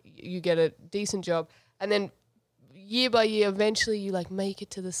 but like you get a decent job, and then year by year, eventually you like make it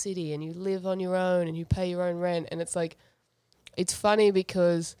to the city and you live on your own and you pay your own rent, and it's like, it's funny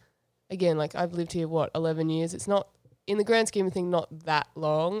because, again, like I've lived here 11 years. It's not, in the grand scheme of things, not that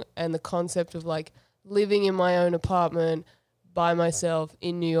long, and the concept of like living in my own apartment by myself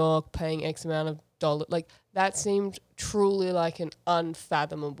in New York, paying X amount of dollars, like that seemed truly like an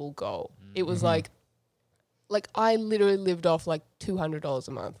unfathomable goal. It was like I literally lived off like $200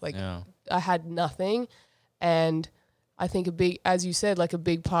 a month. Like Yeah. I had nothing, and I think as you said, like a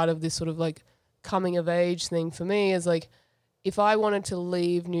big part of this sort of like coming of age thing for me is like, if I wanted to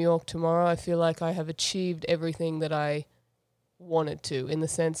leave New York tomorrow, I feel like I have achieved everything that I wanted to, in the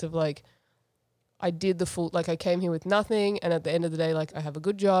sense of like, I did the full, like I came here with nothing, and at the end of the day, like I have a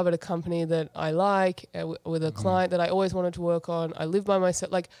good job at a company that I like, with a client that I always wanted to work on. I live by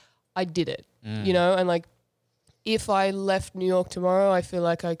myself, like I did it, you know, and like if I left New York tomorrow, I feel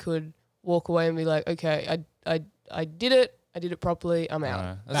like I could walk away and be like, okay, I did it. I did it properly. I'm out.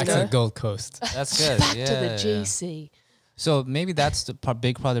 Alright. Back That's to good. the Gold Coast. That's good. Back yeah, to the yeah. GC. So maybe that's the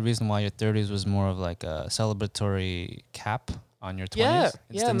big part of the reason why your 30s was more of like a celebratory cap on your 20s. Yeah,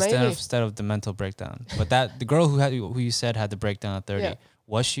 yeah, maybe. Instead of the mental breakdown. But that the girl who you said had the breakdown at 30, Yeah.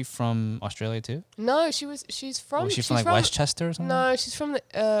 was she from Australia too? No, she's from. Was she she's from like Westchester or something? No, she's from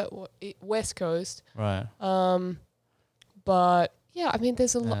the West Coast. Right. But yeah, I mean,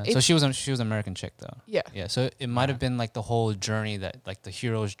 there's a lot. So she was an American chick though. Yeah. Yeah. So it might have been like the whole journey that like the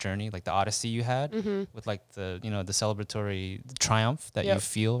hero's journey, like the odyssey you had Mm-hmm. with like the the celebratory triumph that you Yep.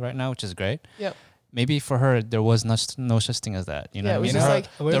 feel right now, which is great. Yep. Maybe for her there was no such thing as that. You know Yeah, what I it was mean? just Her-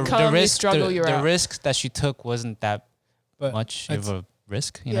 like, the- you come, you struggle, you're the out. risk that she took wasn't that But much it's- of a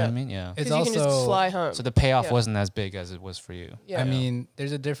risk. You know Yeah. what I mean? Yeah. It's Because you can just also- fly home. So the payoff Yeah. wasn't as big as it was for you. yeah. I mean,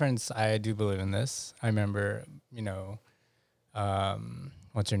 there's a difference. I do believe in this. I remember,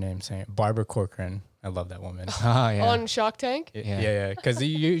 what's her name saying? Barbara Corcoran. I love that woman. Oh yeah. On Shark Tank. yeah. Because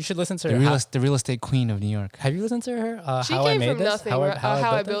you should listen to the her. the real estate queen of New York. Have you listened to her? She How I came Made from This? nothing. How, right?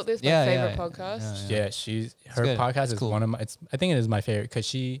 How I This? built this. Yeah, My yeah, favorite podcast. Yeah, she's her good. podcast It's is cool. one of my. I think it is my favorite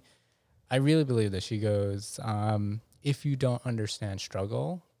because I really believe that she goes, if you don't understand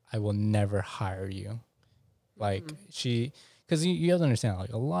struggle, I will never hire you. Like because you have to understand,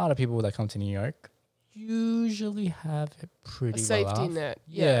 like a lot of people that come to New York usually have it A pretty safety well off. net.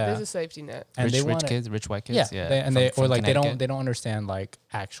 Yeah, Yeah. there's a safety net. And rich wanna- kids, rich white Yeah, kids. Yeah. they from Connecticut. they don't understand like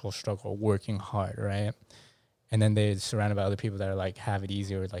actual struggle, working hard, right? And then they're surrounded by other people that are like have it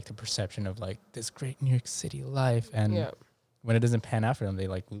easier with like the perception of like this great New York City life, and Yeah. when it doesn't pan out for them, they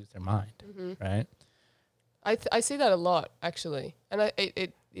like lose their mind, right? I see that a lot actually, and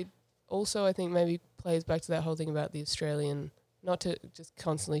it also I think maybe plays back to that whole thing about the Australian not to just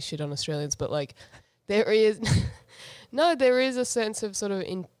constantly shit on Australians, but like there is there is a sense of sort of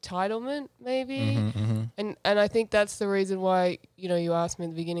entitlement maybe. And I think that's the reason why, you know, you asked me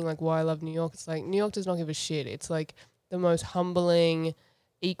at the beginning like why I love New York. It's like New York does not give a shit. It's like the most humbling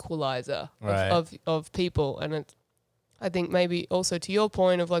equalizer of people. And it's, I think maybe also to your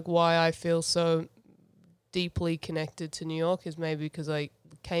point of like why I feel so deeply connected to New York is maybe because I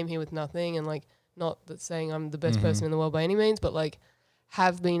came here with nothing, and like not that saying I'm the best person in the world by any means, but like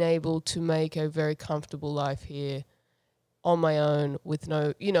have been able to make a very comfortable life here on my own with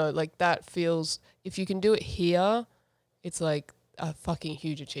no, you know, like that feels, if you can do it here, it's like a fucking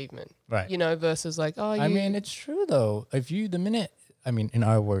huge achievement. Right. You know, versus like, oh, I mean, it's true though. If you, in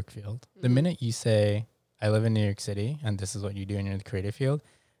our work field, the minute you say, I live in New York City and this is what you do in the creative field,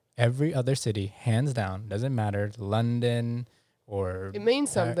 every other city, hands down, doesn't matter, London or... it means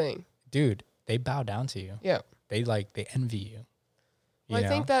something. Dude, they bow down to you. Yeah. They envy you. I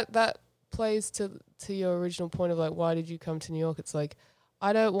think that plays to your original point of like, why did you come to New York? It's like,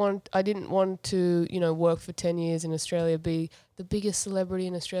 I didn't want to, you know, work for 10 years in Australia, be the biggest celebrity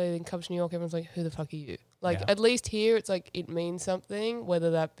in Australia, then come to New York, everyone's like, who the fuck are you? Like, at least here, it's like, it means something,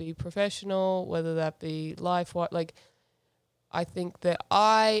 whether that be professional, whether that be life, what, like, I think that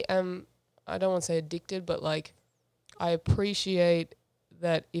I don't want to say addicted, but like, I appreciate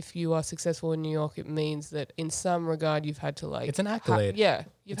that if you are successful in New York, it means that in some regard you've had to like... it's an accolade.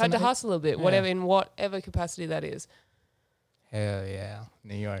 You've had to hustle a bit, in whatever capacity that is. Hell yeah.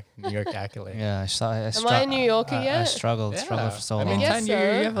 New York accolade. Yeah, Am I a New Yorker yet? I struggled for so long. I mean, guess 10 so.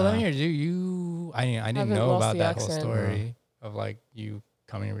 years, you have 11 years. I didn't Haven't know lost about the that whole accent. story of like you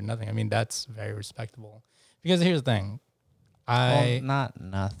coming here with nothing. I mean, that's very respectable. Because here's the thing. Not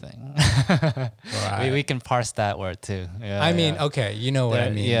nothing. we can parse that word too. Yeah, I mean, okay, you know what I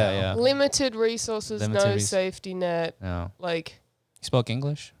mean. Yeah, though. Limited resources, no safety net. Yeah. Like... You spoke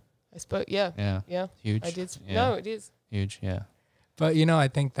English? I spoke, yeah. Yeah. Huge. I did. Yeah. No, it is. Huge, yeah. But you know, I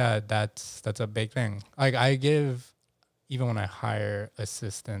think that's a big thing. Like I give, even when I hire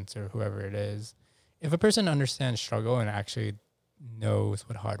assistants or whoever it is, if a person understands struggle and actually knows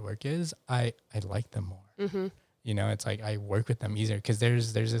what hard work is, I like them more. Mm-hmm. You know, it's like I work with them easier because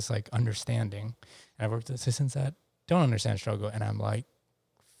there's this like understanding. And I've worked with assistants that don't understand struggle, and I'm like,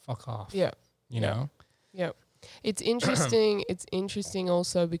 fuck off. Yeah. You know? Yeah. It's interesting. It's interesting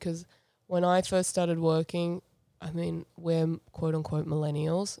also because when I first started working, I mean, we're quote unquote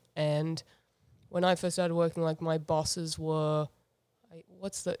millennials. And when I first started working, like my bosses were,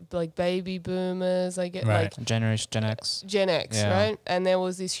 like baby boomers. I get Right. like Generation Gen X. Gen X, Yeah. right? And there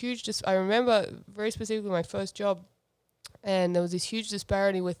was this huge, I remember very specifically my first job, and there was this huge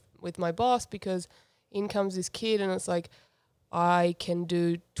disparity with my boss because in comes this kid and it's like, I can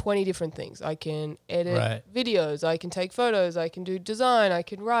do 20 different things. I can edit videos. I can take photos. I can do design. I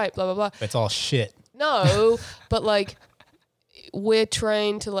can write, blah, blah, blah. It's all shit. No, but like we're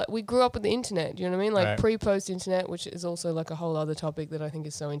trained to like, we grew up with the internet. Do you know what I mean? Like pre-post internet, which is also like a whole other topic that I think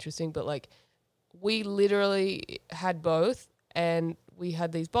is so interesting. But like we literally had both, and we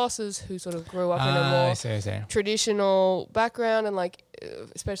had these bosses who sort of grew up in a more traditional background, and like,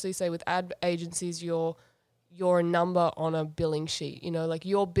 especially say with ad agencies, you're a number on a billing sheet, you know, like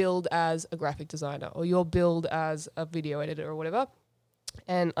you're billed as a graphic designer or you're billed as a video editor or whatever.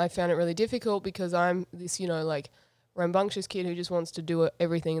 And I found it really difficult because I'm this, you know, like rambunctious kid who just wants to do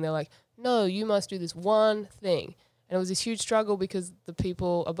everything. And they're like, no, you must do this one thing. And it was this huge struggle because the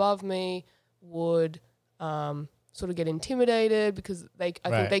people above me would sort of get intimidated because I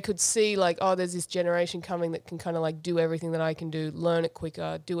think they could see like, oh, there's this generation coming that can kind of like do everything that I can do, learn it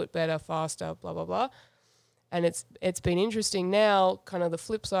quicker, do it better, faster, blah, blah, blah. And it's been interesting now. Kind of the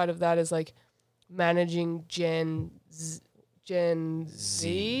flip side of that is like managing Gen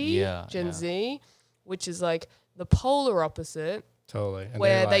Z, which is like the polar opposite. Totally. And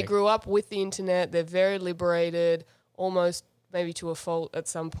where they grew up with the internet, they're very liberated, almost maybe to a fault at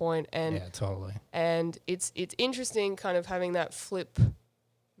some point. And yeah, totally. And it's interesting, kind of having that flip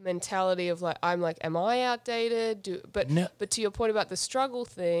mentality of like, I'm like, am I outdated? But to your point about the struggle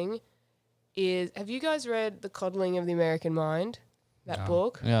thing. Have you guys read The Coddling of the American Mind? That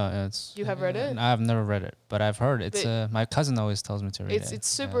book? Yeah, it's... You have read it? I've never read it, but I've heard it's... my cousin always tells me to read it. It's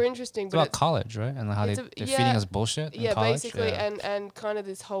super interesting. It's about college, right? And how they're feeding us bullshit in college. Basically. And kind of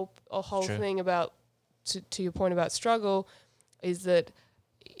this whole thing about, to your point about struggle, is that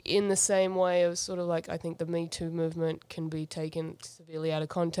in the same way of sort of like, I think the Me Too movement can be taken severely out of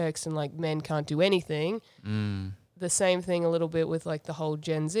context and like men can't do anything. The same thing a little bit with like the whole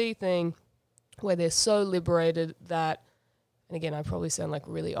Gen Z thing, where they're so liberated that, and again, I probably sound like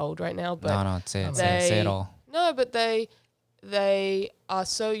really old right now, but no, say it all. No, but they are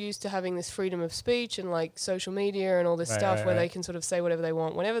so used to having this freedom of speech and like social media and all this stuff where they can sort of say whatever they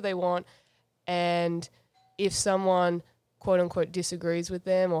want whenever they want. And if someone quote unquote disagrees with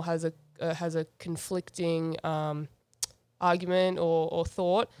them or has a conflicting argument or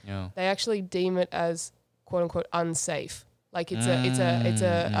thought, they actually deem it as quote unquote unsafe. Like it's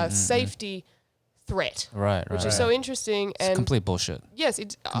a safety threat, right? Which is so interesting. It's and complete bullshit. Yes, to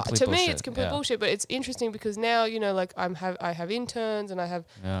bullshit. me it's complete bullshit. But it's interesting because now like I have interns and I have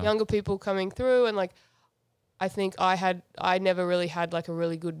younger people coming through, and like I think I never really had like a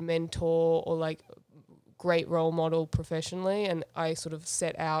really good mentor or like great role model professionally, and I sort of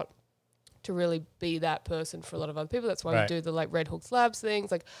set out to really be that person for a lot of other people. That's why we do the like Red Hooks Labs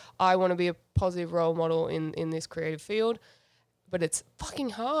things. Like I want to be a positive role model in this creative field. But it's fucking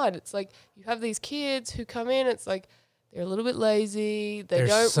hard. It's like you have these kids who come in. It's like they're a little bit lazy. They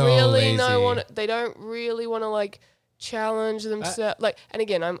don't really want to like challenge themselves. Like, and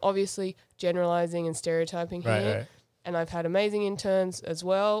again, I'm obviously generalizing and stereotyping here. Right. And I've had amazing interns as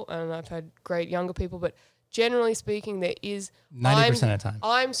well, and I've had great younger people. But generally speaking, there is 90% of the time.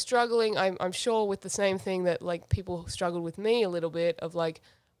 I'm struggling. I'm sure with the same thing that like people struggled with me a little bit of like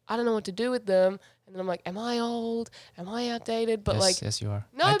I don't know what to do with them. And then I'm like, am I old? Am I outdated? But yes, you are.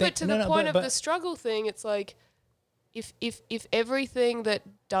 No, but to the point of the struggle thing, it's like, if everything that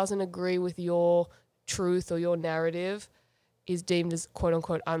doesn't agree with your truth or your narrative is deemed as quote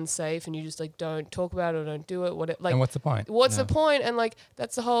unquote unsafe, and you just like don't talk about it or don't do it, and what's the point? What's the point? And like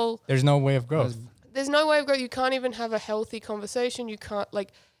that's the whole. There's no way of growth. There's no way of growth. You can't even have a healthy conversation. You can't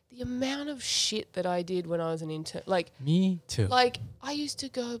like. The amount of shit that I did when I was an intern, like me too. Like I used to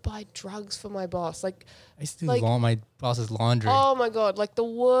go buy drugs for my boss. Like I used to do my boss's laundry. Oh my god, like the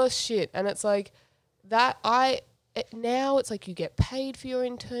worst shit. And it's like that. Now it's like you get paid for your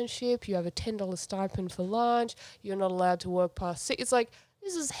internship. You have a $10 stipend for lunch. You're not allowed to work past 6. It's like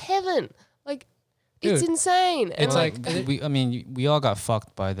this is heaven. Like dude, it's insane. It's like we all got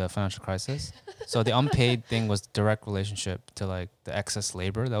fucked by the financial crisis. So the unpaid thing was direct relationship to like the excess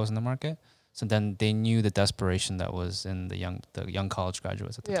labor that was in the market. So then they knew the desperation that was in the young college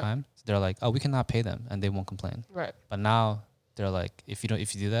graduates at the time. So they're like, oh, we cannot pay them, and they won't complain. Right. But now they're like, if you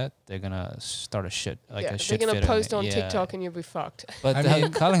do that, they're gonna start a shit a shit. They're gonna post on TikTok and you'll be fucked. But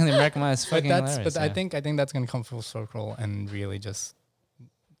calling the American man is fucking hilarious. But I think that's gonna come full circle and really just.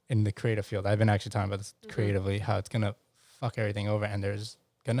 In the creative field, I've been actually talking about this creatively, how it's gonna fuck everything over, and there's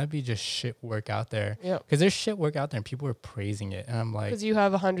gonna be just shit work out there. Yeah, because there's shit work out there, and people are praising it, and I'm like, because you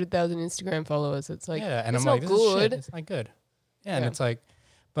have 100,000 Instagram followers, it's like, and it's I'm like, this is shit. It's not good. Yeah, and it's like,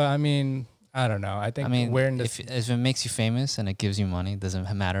 but I mean, I don't know. I think we're in this. If it makes you famous and it gives you money, it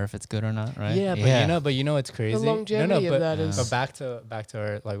doesn't matter if it's good or not, right? Yeah, but you know, it's crazy. The longevity of that is. But back to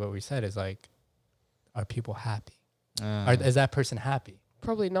our, like what we said is like, are people happy? Is that person happy?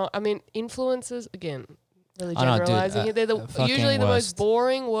 Probably not. I mean, influencers, again, really generalizing it. They're usually the most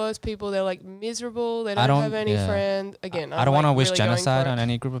boring, worst people. They're like miserable. They don't have any friends. Again, I don't want to wish genocide on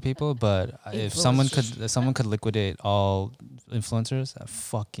any group of people, but if someone could liquidate all influencers, I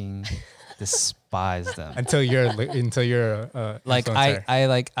fucking despise them. Until you're like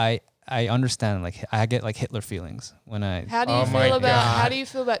I understand, like I get like Hitler feelings when I. How do you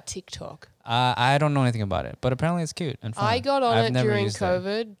feel about TikTok? I don't know anything about it, but apparently it's cute and fun. I got on it during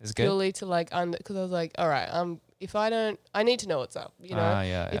COVID purely to like because I was like, all right, if I don't, I need to know what's up. You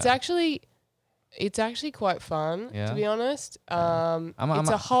know, it's actually quite fun to be honest. It's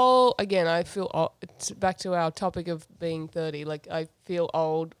a whole again. I feel it's back to our topic of being 30. Like I feel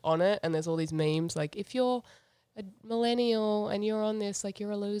old on it, and there's all these memes like if you're a millennial and you're on this, like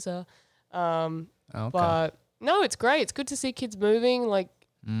you're a loser. But no, it's great. It's good to see kids moving, like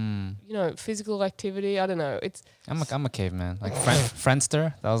you know, physical activity. I don't know. I'm a caveman. Like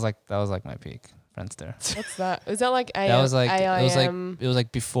Friendster. That was like my peak. Friendster. What's that? Is that like that was like AIM? It was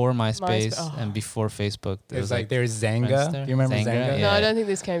like before MySpace and before Facebook. It was like there's Zanga. Do you remember Zanga? No, I don't think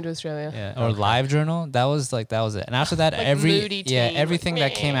this came to Australia. Yeah. Or LiveJournal. That was it. And after that, like everything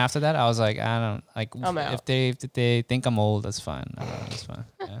that came after that, I was like, I don't like. I'm out. If they think I'm old, that's fine. That's fine.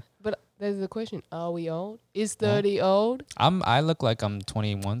 Yeah. But there's the question: are we old? Is 30 old? I look like I'm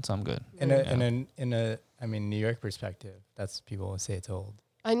 21, so I'm good. In a New York perspective, that's people will say it's old.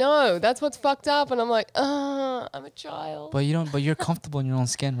 I know, that's what's fucked up, and I'm like, I'm a child. But you're comfortable in your own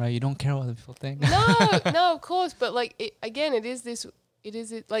skin, right? You don't care what other people think. No, of course, but like, it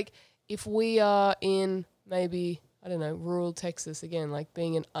is like if we are in maybe, I don't know, rural Texas again, like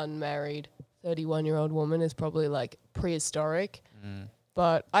being an unmarried 31-year-old woman is probably like prehistoric.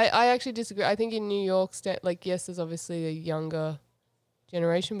 But I actually disagree. I think in New York, like yes, there's obviously a younger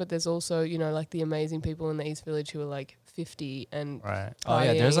generation, but there's also, you know, like the amazing people in the East Village who are like 50 and Right. Oh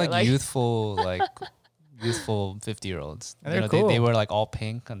yeah, there's partying, like youthful youthful 50-year-olds. And You they're know, they cool. wear like all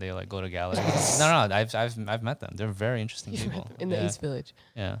pink and they like go to galleries. no, I've met them. They're very interesting You met people. them in the yeah. East Village.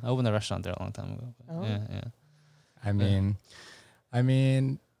 Yeah, I opened a restaurant there a long time ago. But Oh. Yeah. I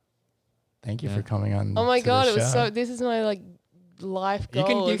mean, thank you Yeah. for coming on. Oh my to God, the it was show. so, this is my like life You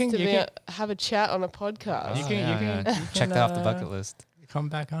goal can- is to have a chat on a podcast. You can- check that off the bucket list. Come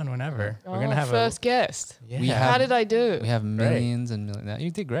back on whenever. Oh, We're gonna have first guest. Yeah. We How have- did I do? We have millions and millions.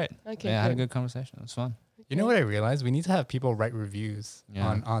 You did great. Okay, Yeah, I had a good. good conversation. It was fun. You know what I realized? We need to have people write reviews Yeah.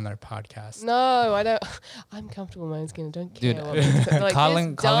 on our podcast. No, I don't. I'm comfortable in my own skin. I don't care. Dude, what people say. Like,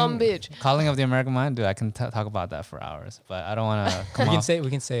 calling- this dumb calling- bitch. Calling of the American Mind, dude, I can talk about that for hours, but I don't want to come We off.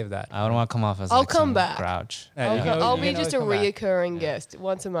 can save that. I don't want to come off as I'll like come some back. grouch. Yeah, you can- I'll you be can just a always come back. reoccurring Yeah. guest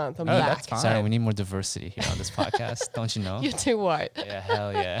once a month. I'm Oh, back. that's fine. Sorry, we need more diversity here on this podcast. Don't you know? You're too white. Yeah,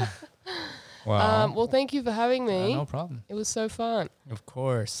 hell yeah. Wow. Well, thank you for having me. No problem. It was so fun. Of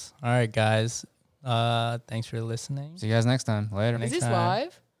course. All right, guys. Thanks for listening. See you guys next time. Later. Is Next this time.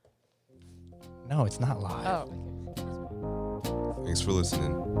 live? No, it's not live. Oh, okay. Thanks for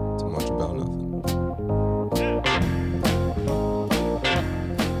listening to Much